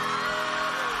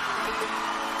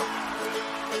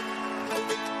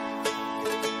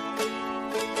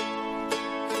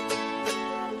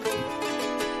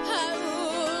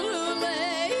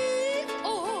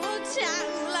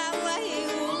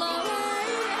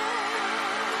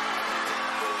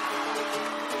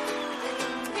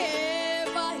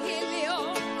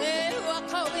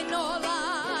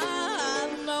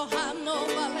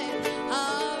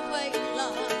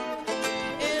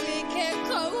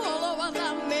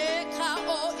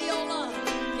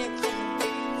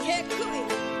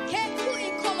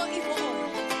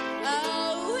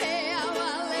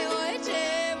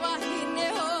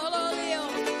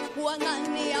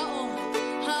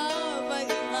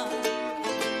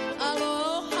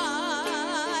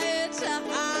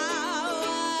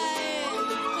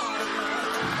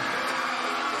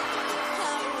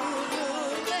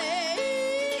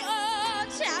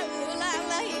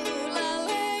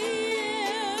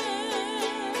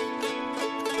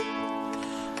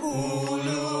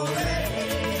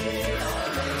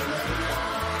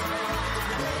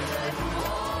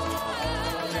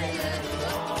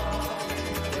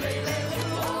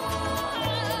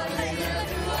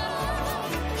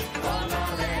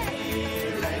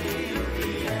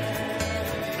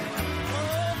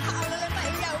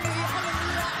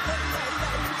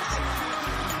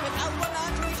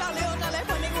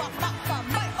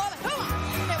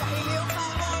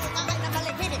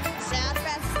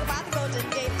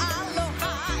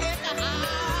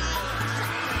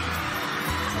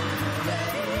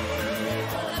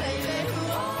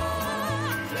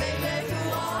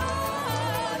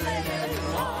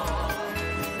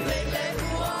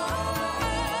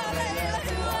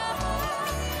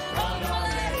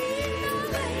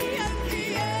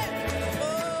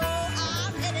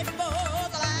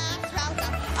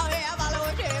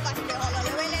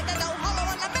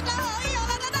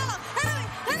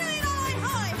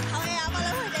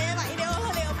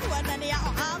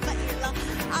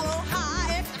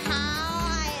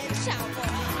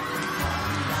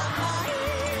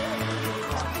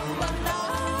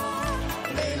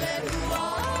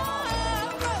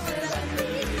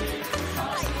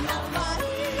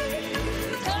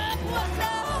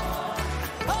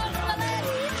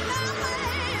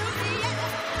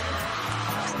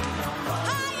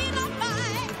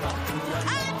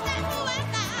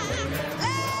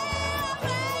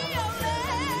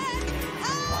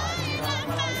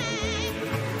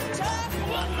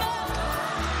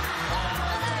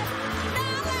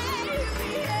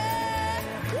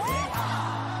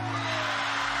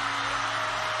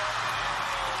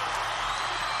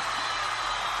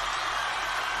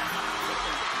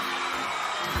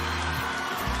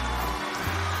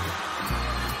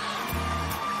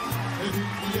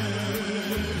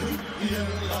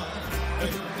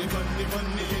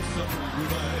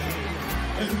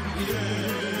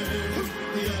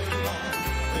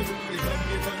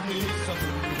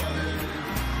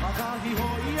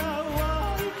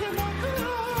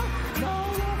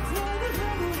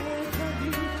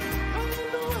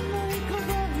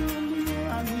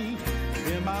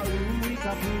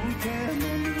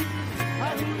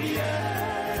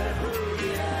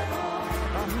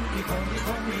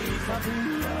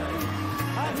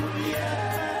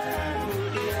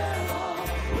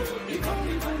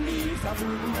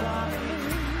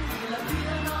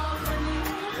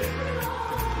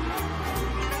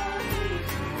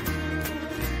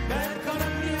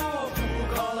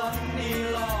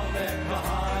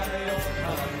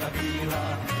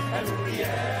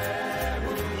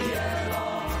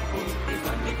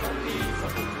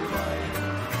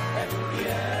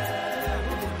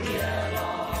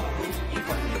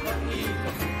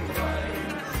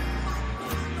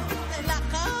 La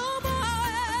cowboy,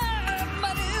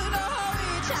 but you know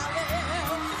each other.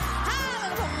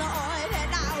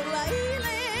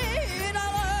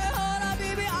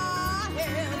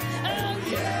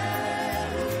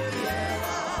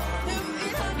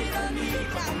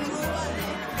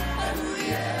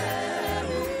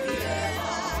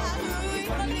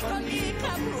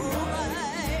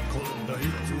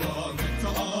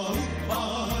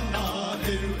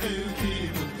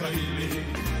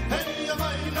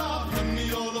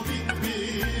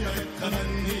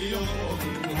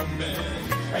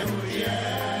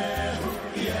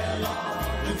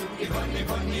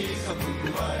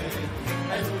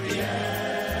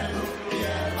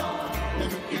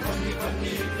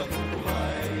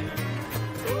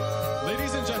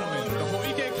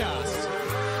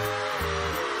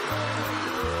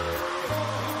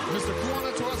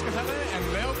 Kahele and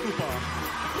Leo Kupa.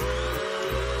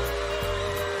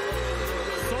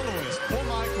 Soloist,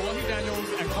 Pomai Kawahi Daniels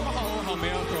and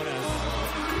Kamehameha Prones.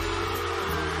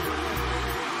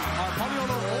 Our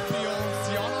Paniolo Opio,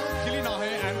 Siana,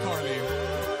 Kilinahe, and Carly.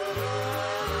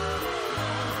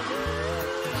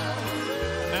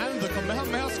 And the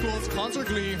Kamehameha School's Concert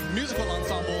Glee Musical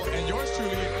Ensemble and yours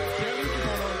truly, Kelly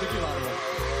Kikono Dikilado.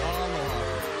 Aloha.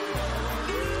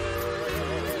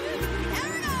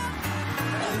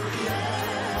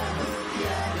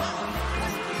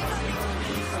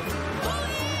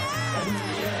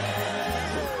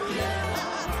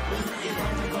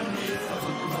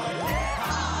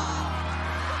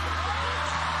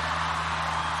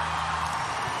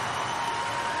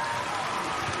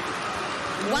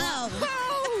 Wow.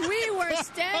 We were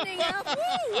standing up.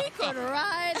 Woo, we could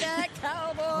ride that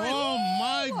cowboy. Oh,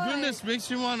 my goodness.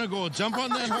 Makes you want to go jump on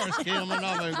that horse,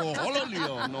 Kamehameha, and go,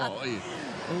 hololio.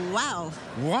 No. Wow.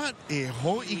 What a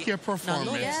ho'ike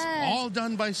performance. Yes. All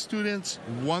done by students.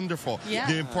 Wonderful. Yeah.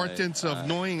 The importance of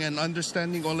knowing and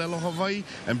understanding Olelo Hawaii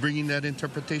and bringing that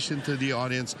interpretation to the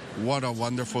audience. What a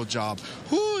wonderful job.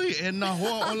 Hui, e na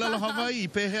hoa Olelo Hawaii,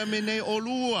 pehe mene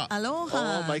olua.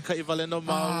 Aloha. Mai ka iwale no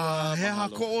maua. He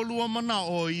hako olua mana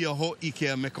o ia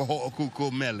ho'ike me ka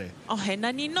ho'okuku mele. O he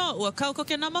nani no, ua kauko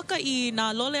ke namaka I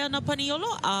nā lole ana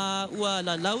paniolo, a ua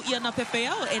la lau I ana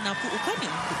pepeao e nā pu'ukani.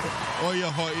 O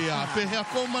ia ho'ia, pehe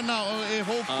ako mana o e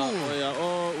hoku. O ia,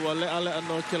 o ua lea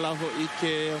no ke la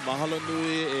ho'ike, mahalo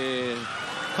nui e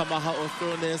kamaha o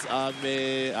Furnace a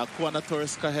me a kuana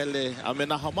Torres Kahele. A me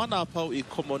na hamana pau I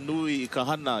komo nui I ka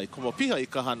hana, I komo piha I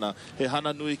ka hana, he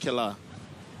hana nui ke la.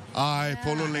 Ai,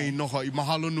 polo lei noho, I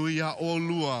mahalo nui a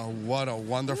olua. What a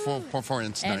wonderful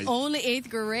performance And night. only 8th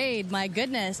grade, my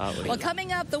goodness. Well,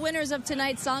 coming up, the winners of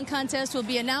tonight's song contest will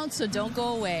be announced, so don't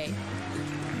go away.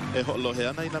 E ho'olohe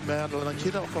ana I na mea lana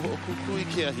kira o ka ho'okuku I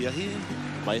ke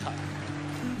ahiahi. Mai ha.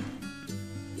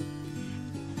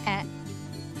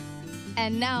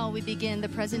 And now we begin the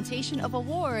presentation of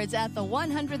awards at the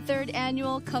 103rd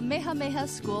Annual Kamehameha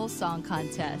School Song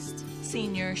Contest.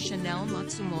 Senior Chanel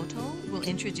Matsumoto will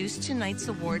introduce tonight's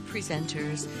award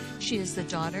presenters. She is the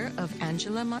daughter of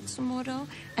Angela Matsumoto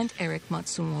and Eric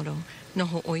Matsumoto.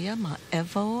 Noho'oia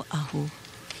ma'evo ahu.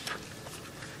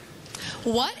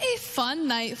 What a fun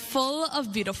night full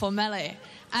of beautiful mele.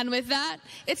 And with that,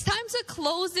 it's time to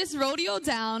close this rodeo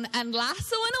down and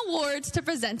lasso in awards to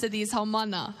present to these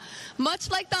haumana. Much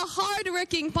like the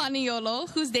hard-working Paniolo,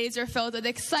 whose days are filled with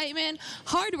excitement,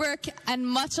 hard work, and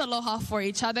much aloha for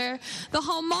each other, the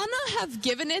haumana have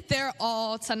given it their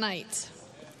all tonight.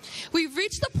 We've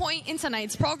reached the point in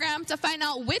tonight's program to find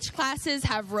out which classes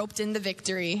have roped in the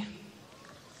victory.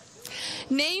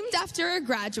 Named after a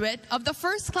graduate of the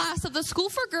first class of the School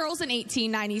for Girls in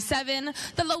 1897,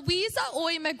 the Louisa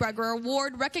Oy McGregor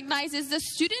Award recognizes the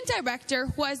student director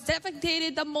who has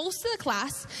dedicated the most to the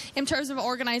class in terms of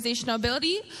organizational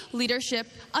ability, leadership,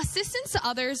 assistance to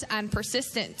others, and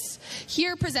persistence.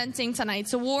 Here presenting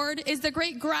tonight's award is the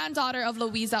great-granddaughter of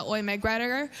Louisa Oy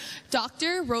McGregor,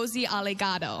 Dr. Rosie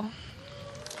Allegado.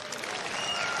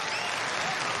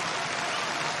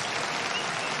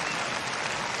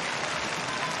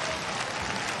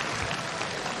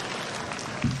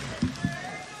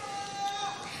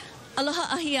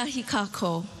 Aloha ahi ahi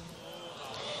kako.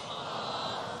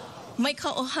 Mai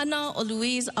ka ohana o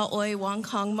Louise Aoi Wong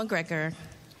Kong McGregor.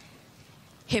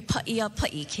 He paia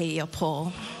pai ke ia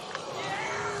po.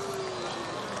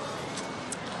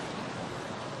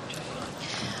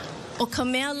 O ka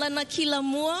mea lana ki la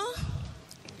mua.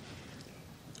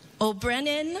 O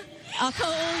Brennan a ka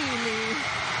oili.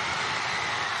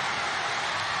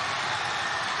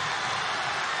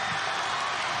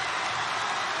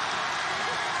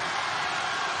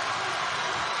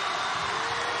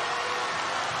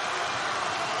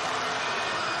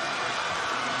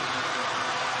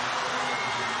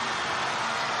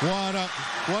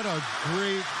 What a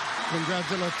great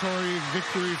congratulatory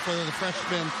victory for the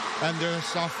freshmen and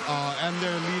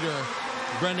their leader,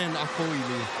 Brennan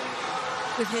Akoili.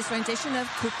 With his rendition of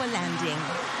Kupa Landing,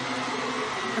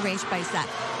 arranged by Zach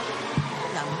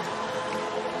Lum.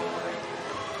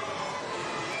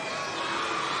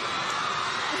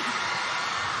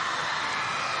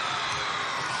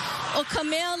 O ka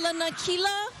mea lana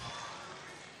kila,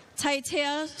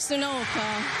 Taitea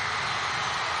Sunoka.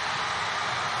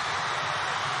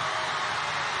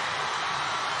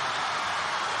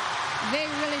 They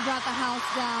really brought the house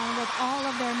down with all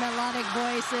of their melodic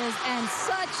voices and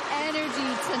such energy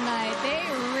tonight. They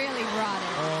really brought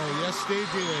it. Oh, yes, they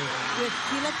did. With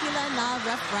Kila Kila Na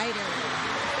Rough Riders.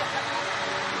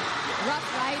 Rough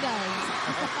Riders.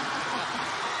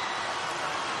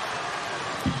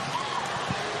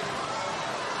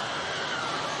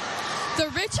 The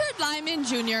Richard Lyman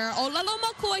Jr. Olelo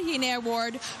Makua Hine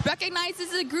Award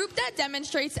recognizes a group that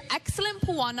demonstrates excellent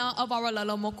puana of our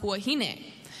Olelo Makua Hine.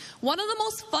 One of the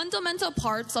most fundamental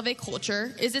parts of a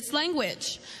culture is its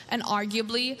language, and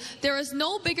arguably, there is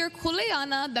no bigger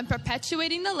kuleana than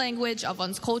perpetuating the language of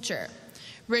one's culture.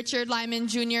 Richard Lyman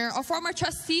Jr., a former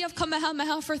trustee of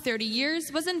Kamehameha for 30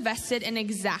 years, was invested in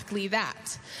exactly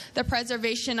that, the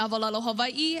preservation of Olelo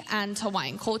Hawaii and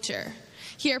Hawaiian culture.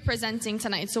 Here presenting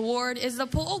tonight's award is the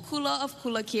Po'okula of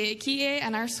Kula Kiekie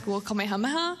and our school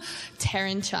Kamehameha,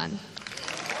 Taryn Chun.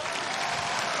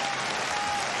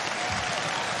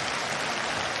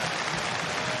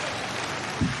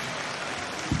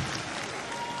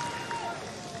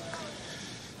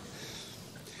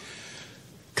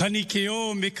 Kani ke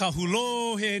o me ka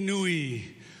hulo he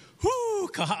nui. Hu,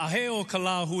 ka haaheo ka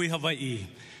la hui Hawaii.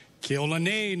 Ke ola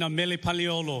nei na mele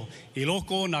paliolo, I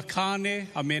loko na kane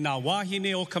a me na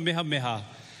wahine o Kamehameha.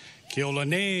 Ke ola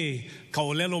nei ka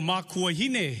olelo makua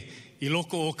hine, I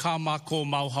loko o ka mako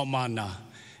mau haumana.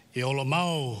 E ola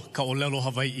mau ka olelo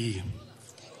Hawaii.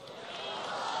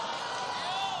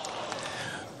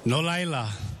 No laila.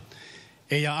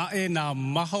 E ae na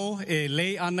maho e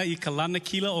lei ana I ka lana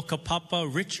kila o ka papa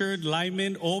Richard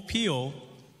Lyman o Pio.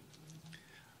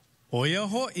 O ia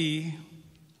hoi,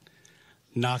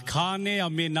 na kane a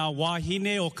me na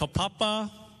wahine o ka papa,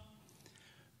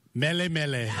 mele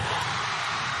mele.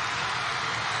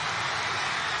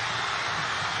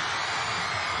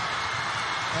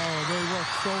 Oh, they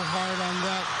worked so hard on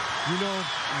that. You know,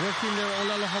 working their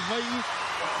Olelo Hawaii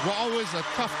were always a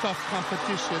tough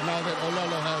competition now that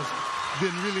Olelo has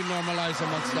been really normalized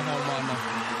amongst the haumana.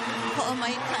 Ho'o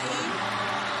mai kai,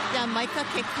 ya maika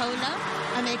ke kauna,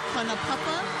 a me kona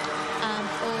papa,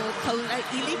 o kauna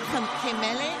ili ke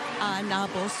mele, a nā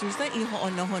bōsuza I ho'o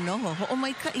noho noho. Ho'o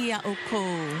mai kai ia o kou,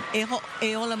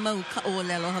 e ola mau ka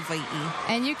olelo Hawaii.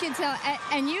 And you can tell,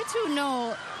 and you two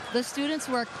know, the students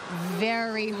work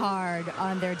very hard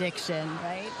on their diction,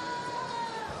 right?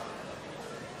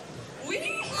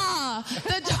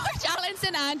 The George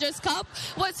Allenson Andrews Cup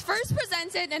was first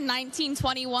presented in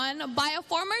 1921 by a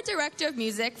former director of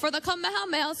music for the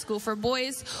Kamehameha School for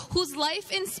Boys, whose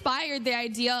life inspired the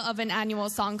idea of an annual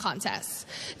song contest.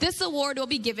 This award will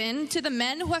be given to the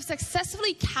men who have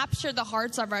successfully captured the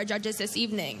hearts of our judges this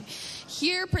evening.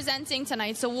 Here presenting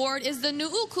tonight's award is the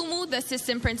Nu'ukumu, the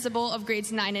assistant principal of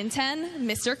grades 9 and 10,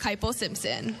 Mr. Kaipo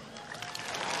Simpson.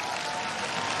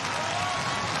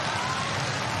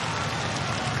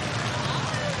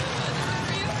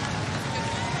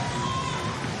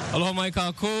 Aloha mai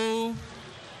kākou.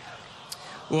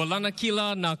 Ua lana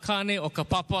kila nā kane o ka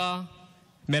papa,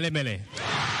 mele mele.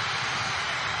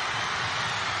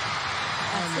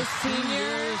 And the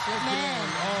seniors again.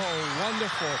 Oh,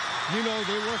 wonderful. You know,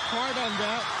 they worked hard on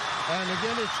that. And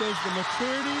again, it shows the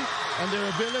maturity and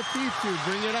their ability to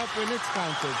bring it up when it's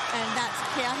counted. And that's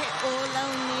Keahe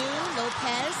Olauniu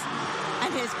Lopez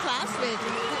and his class with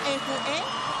Hu'e,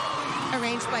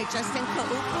 arranged by Justin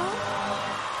Kaupu.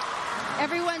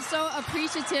 Everyone's so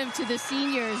appreciative to the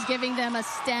seniors, giving them a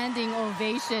standing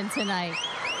ovation tonight.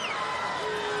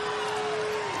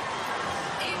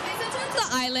 A visitor to the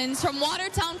islands from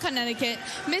Watertown, Connecticut,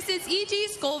 Mrs. E.G.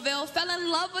 Scoville fell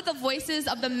in love with the voices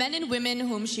of the men and women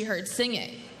whom she heard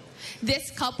singing.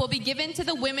 This cup will be given to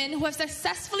the women who have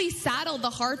successfully saddled the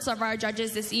hearts of our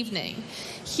judges this evening.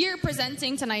 Here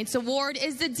presenting tonight's award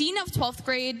is the Dean of 12th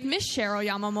grade, Miss Cheryl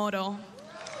Yamamoto.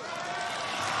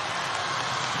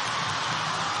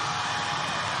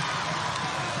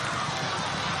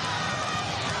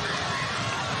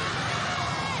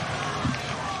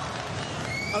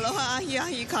 Aloha ahi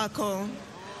ahi kako.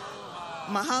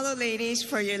 Mahalo ladies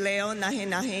for your leo nahe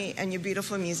nahe and your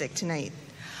beautiful music tonight.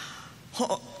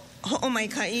 Ho'o mai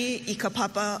kai I ka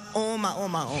papa o ma'o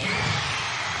ma'o.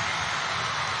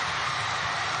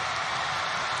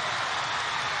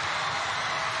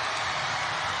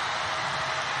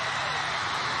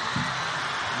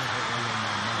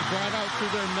 Brought out to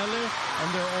their mele and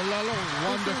their olelo,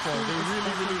 wonderful. They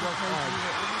really, really worked hard.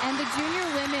 And the junior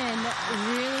women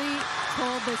really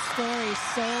told the story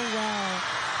so well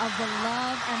of the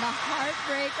love and the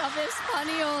heartbreak of this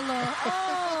paniolo.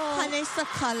 Oh, Hane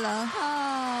Sakala.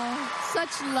 Oh,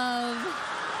 such love.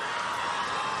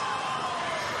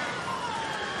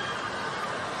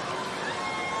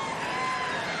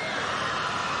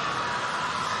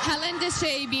 Helen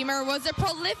Deshay Beamer was a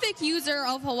prolific user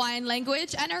of Hawaiian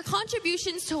language, and her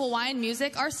contributions to Hawaiian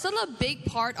music are still a big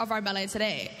part of our mele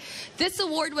today. This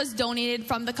award was donated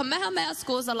from the Kamehameha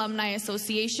Schools Alumni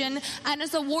Association and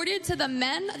is awarded to the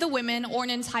men, the women, or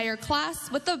an entire class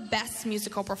with the best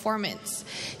musical performance.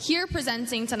 Here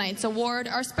presenting tonight's award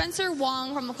are Spencer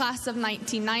Wong from the class of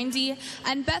 1990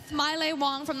 and Beth Miley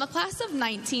Wong from the class of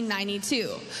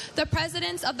 1992, the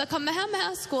presidents of the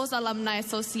Kamehameha Schools Alumni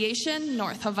Association,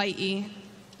 North Hawaii.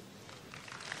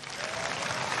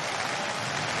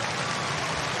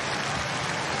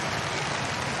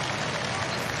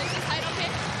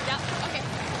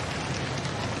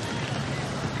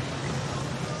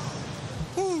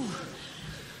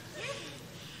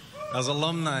 As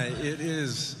alumni, it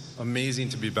is amazing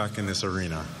to be back in this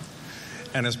arena.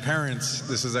 And as parents,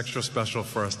 this is extra special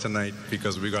for us tonight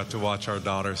because we got to watch our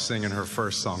daughter sing in her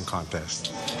first song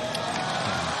contest.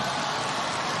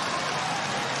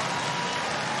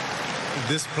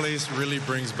 This place really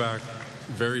brings back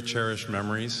very cherished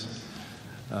memories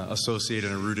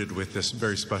associated and rooted with this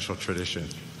very special tradition.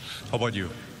 How about you?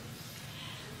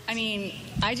 I mean,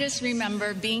 I just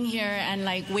remember being here and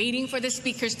like waiting for the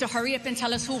speakers to hurry up and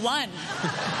tell us who won.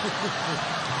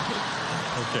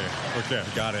 Okay,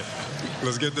 got it.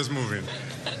 Let's get this moving.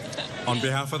 On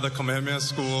behalf of the Kamehameha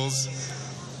Schools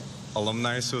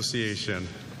Alumni Association,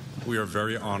 we are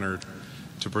very honored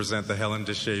to present the Helen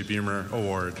Deshay Beamer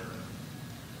Award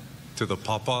to the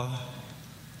Papa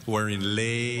wearing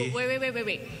lei.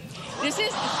 Wait. This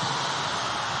is...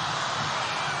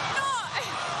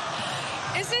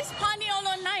 This is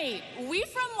Paniolo night. We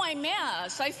from Waimea,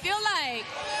 so I feel like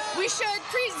we should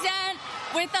present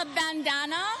with a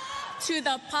bandana to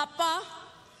the Papa.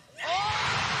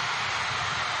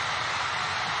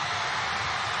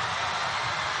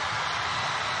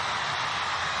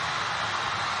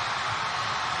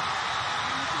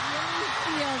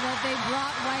 Feel that they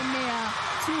brought Waimea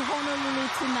to Honolulu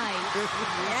tonight.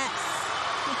 Yes.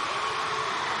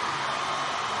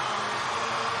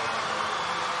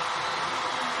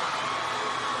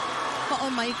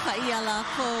 Ho'omaikai ala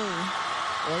ko.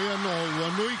 Oia no,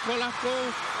 wanui ko lako,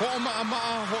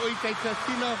 ho'oma'a ho'i kai ka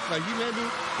tina, ka himenu,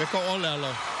 me ka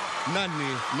olelo.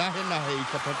 Nani, nahe I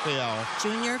ka papeao.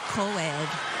 Junior co-ed.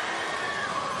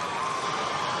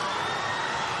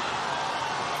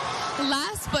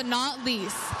 Last but not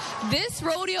least, this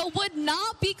rodeo would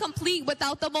not be complete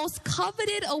without the most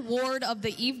coveted award of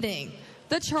the evening,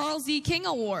 the Charles E. King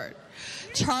Award.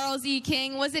 Charles E.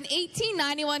 King was an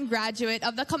 1891 graduate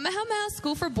of the Kamehameha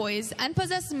School for Boys and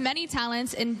possessed many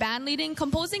talents in band leading,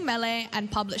 composing mele,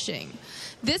 and publishing.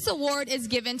 This award is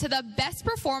given to the best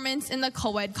performance in the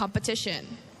co-ed competition.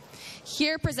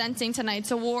 Here presenting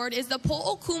tonight's award is the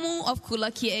Po'okumu of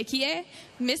Kula Kiekie,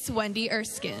 Miss Wendy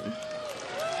Erskine.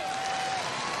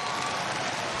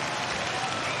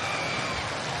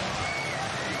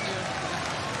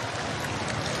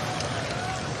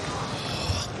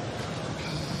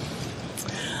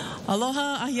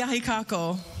 Aloha ahiahi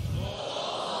kako.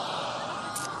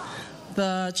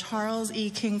 The Charles E.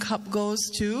 King Cup goes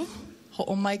to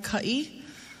Ho'omaikai,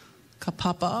 ka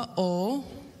papa o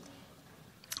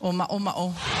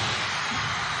ma'o.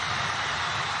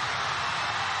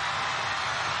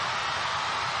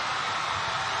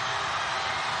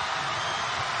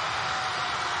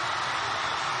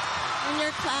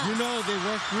 You know, they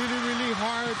worked really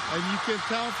hard, and you can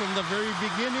tell from the very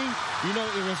beginning, you know,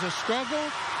 it was a struggle,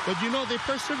 but you know, they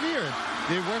persevered.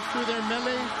 They worked through their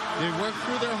mele, they worked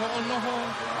through their ho'onoho,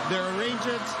 their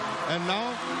arrangements, and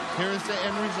now, here is the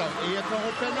end result. Eia ka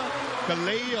hopena, ka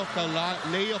lei o ka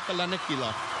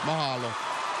lanakila. Mahalo.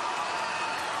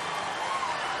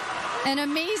 An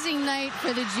amazing night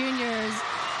for the juniors.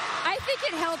 I think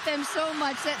it helped them so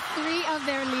much that 3 of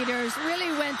their leaders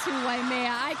really went to Waimea.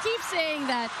 I keep saying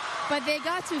that, but they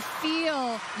got to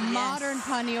feel modern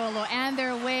Paniolo and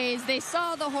their ways. They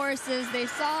saw the horses, they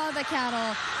saw the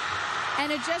cattle,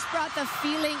 and it just brought the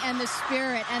feeling and the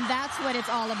spirit, and that's what it's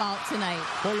all about tonight.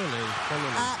 Polole.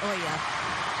 Oh, yeah.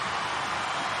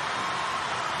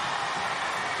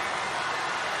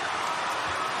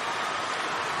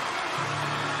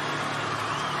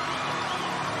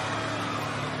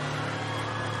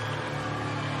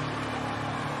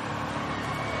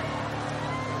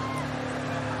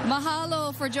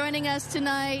 Mahalo for joining us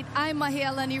tonight. I'm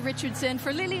Mahialani Richardson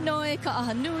for Lilinoi,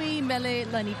 Ka'ahanui, Mele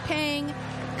Lani Peng,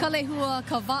 Kalehua,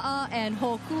 Kava'a, and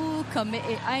Hoku,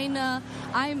 Kame'e'aina.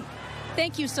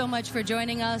 Thank you so much for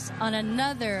joining us on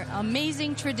another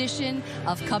amazing tradition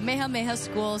of Kamehameha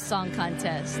School Song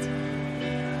Contest.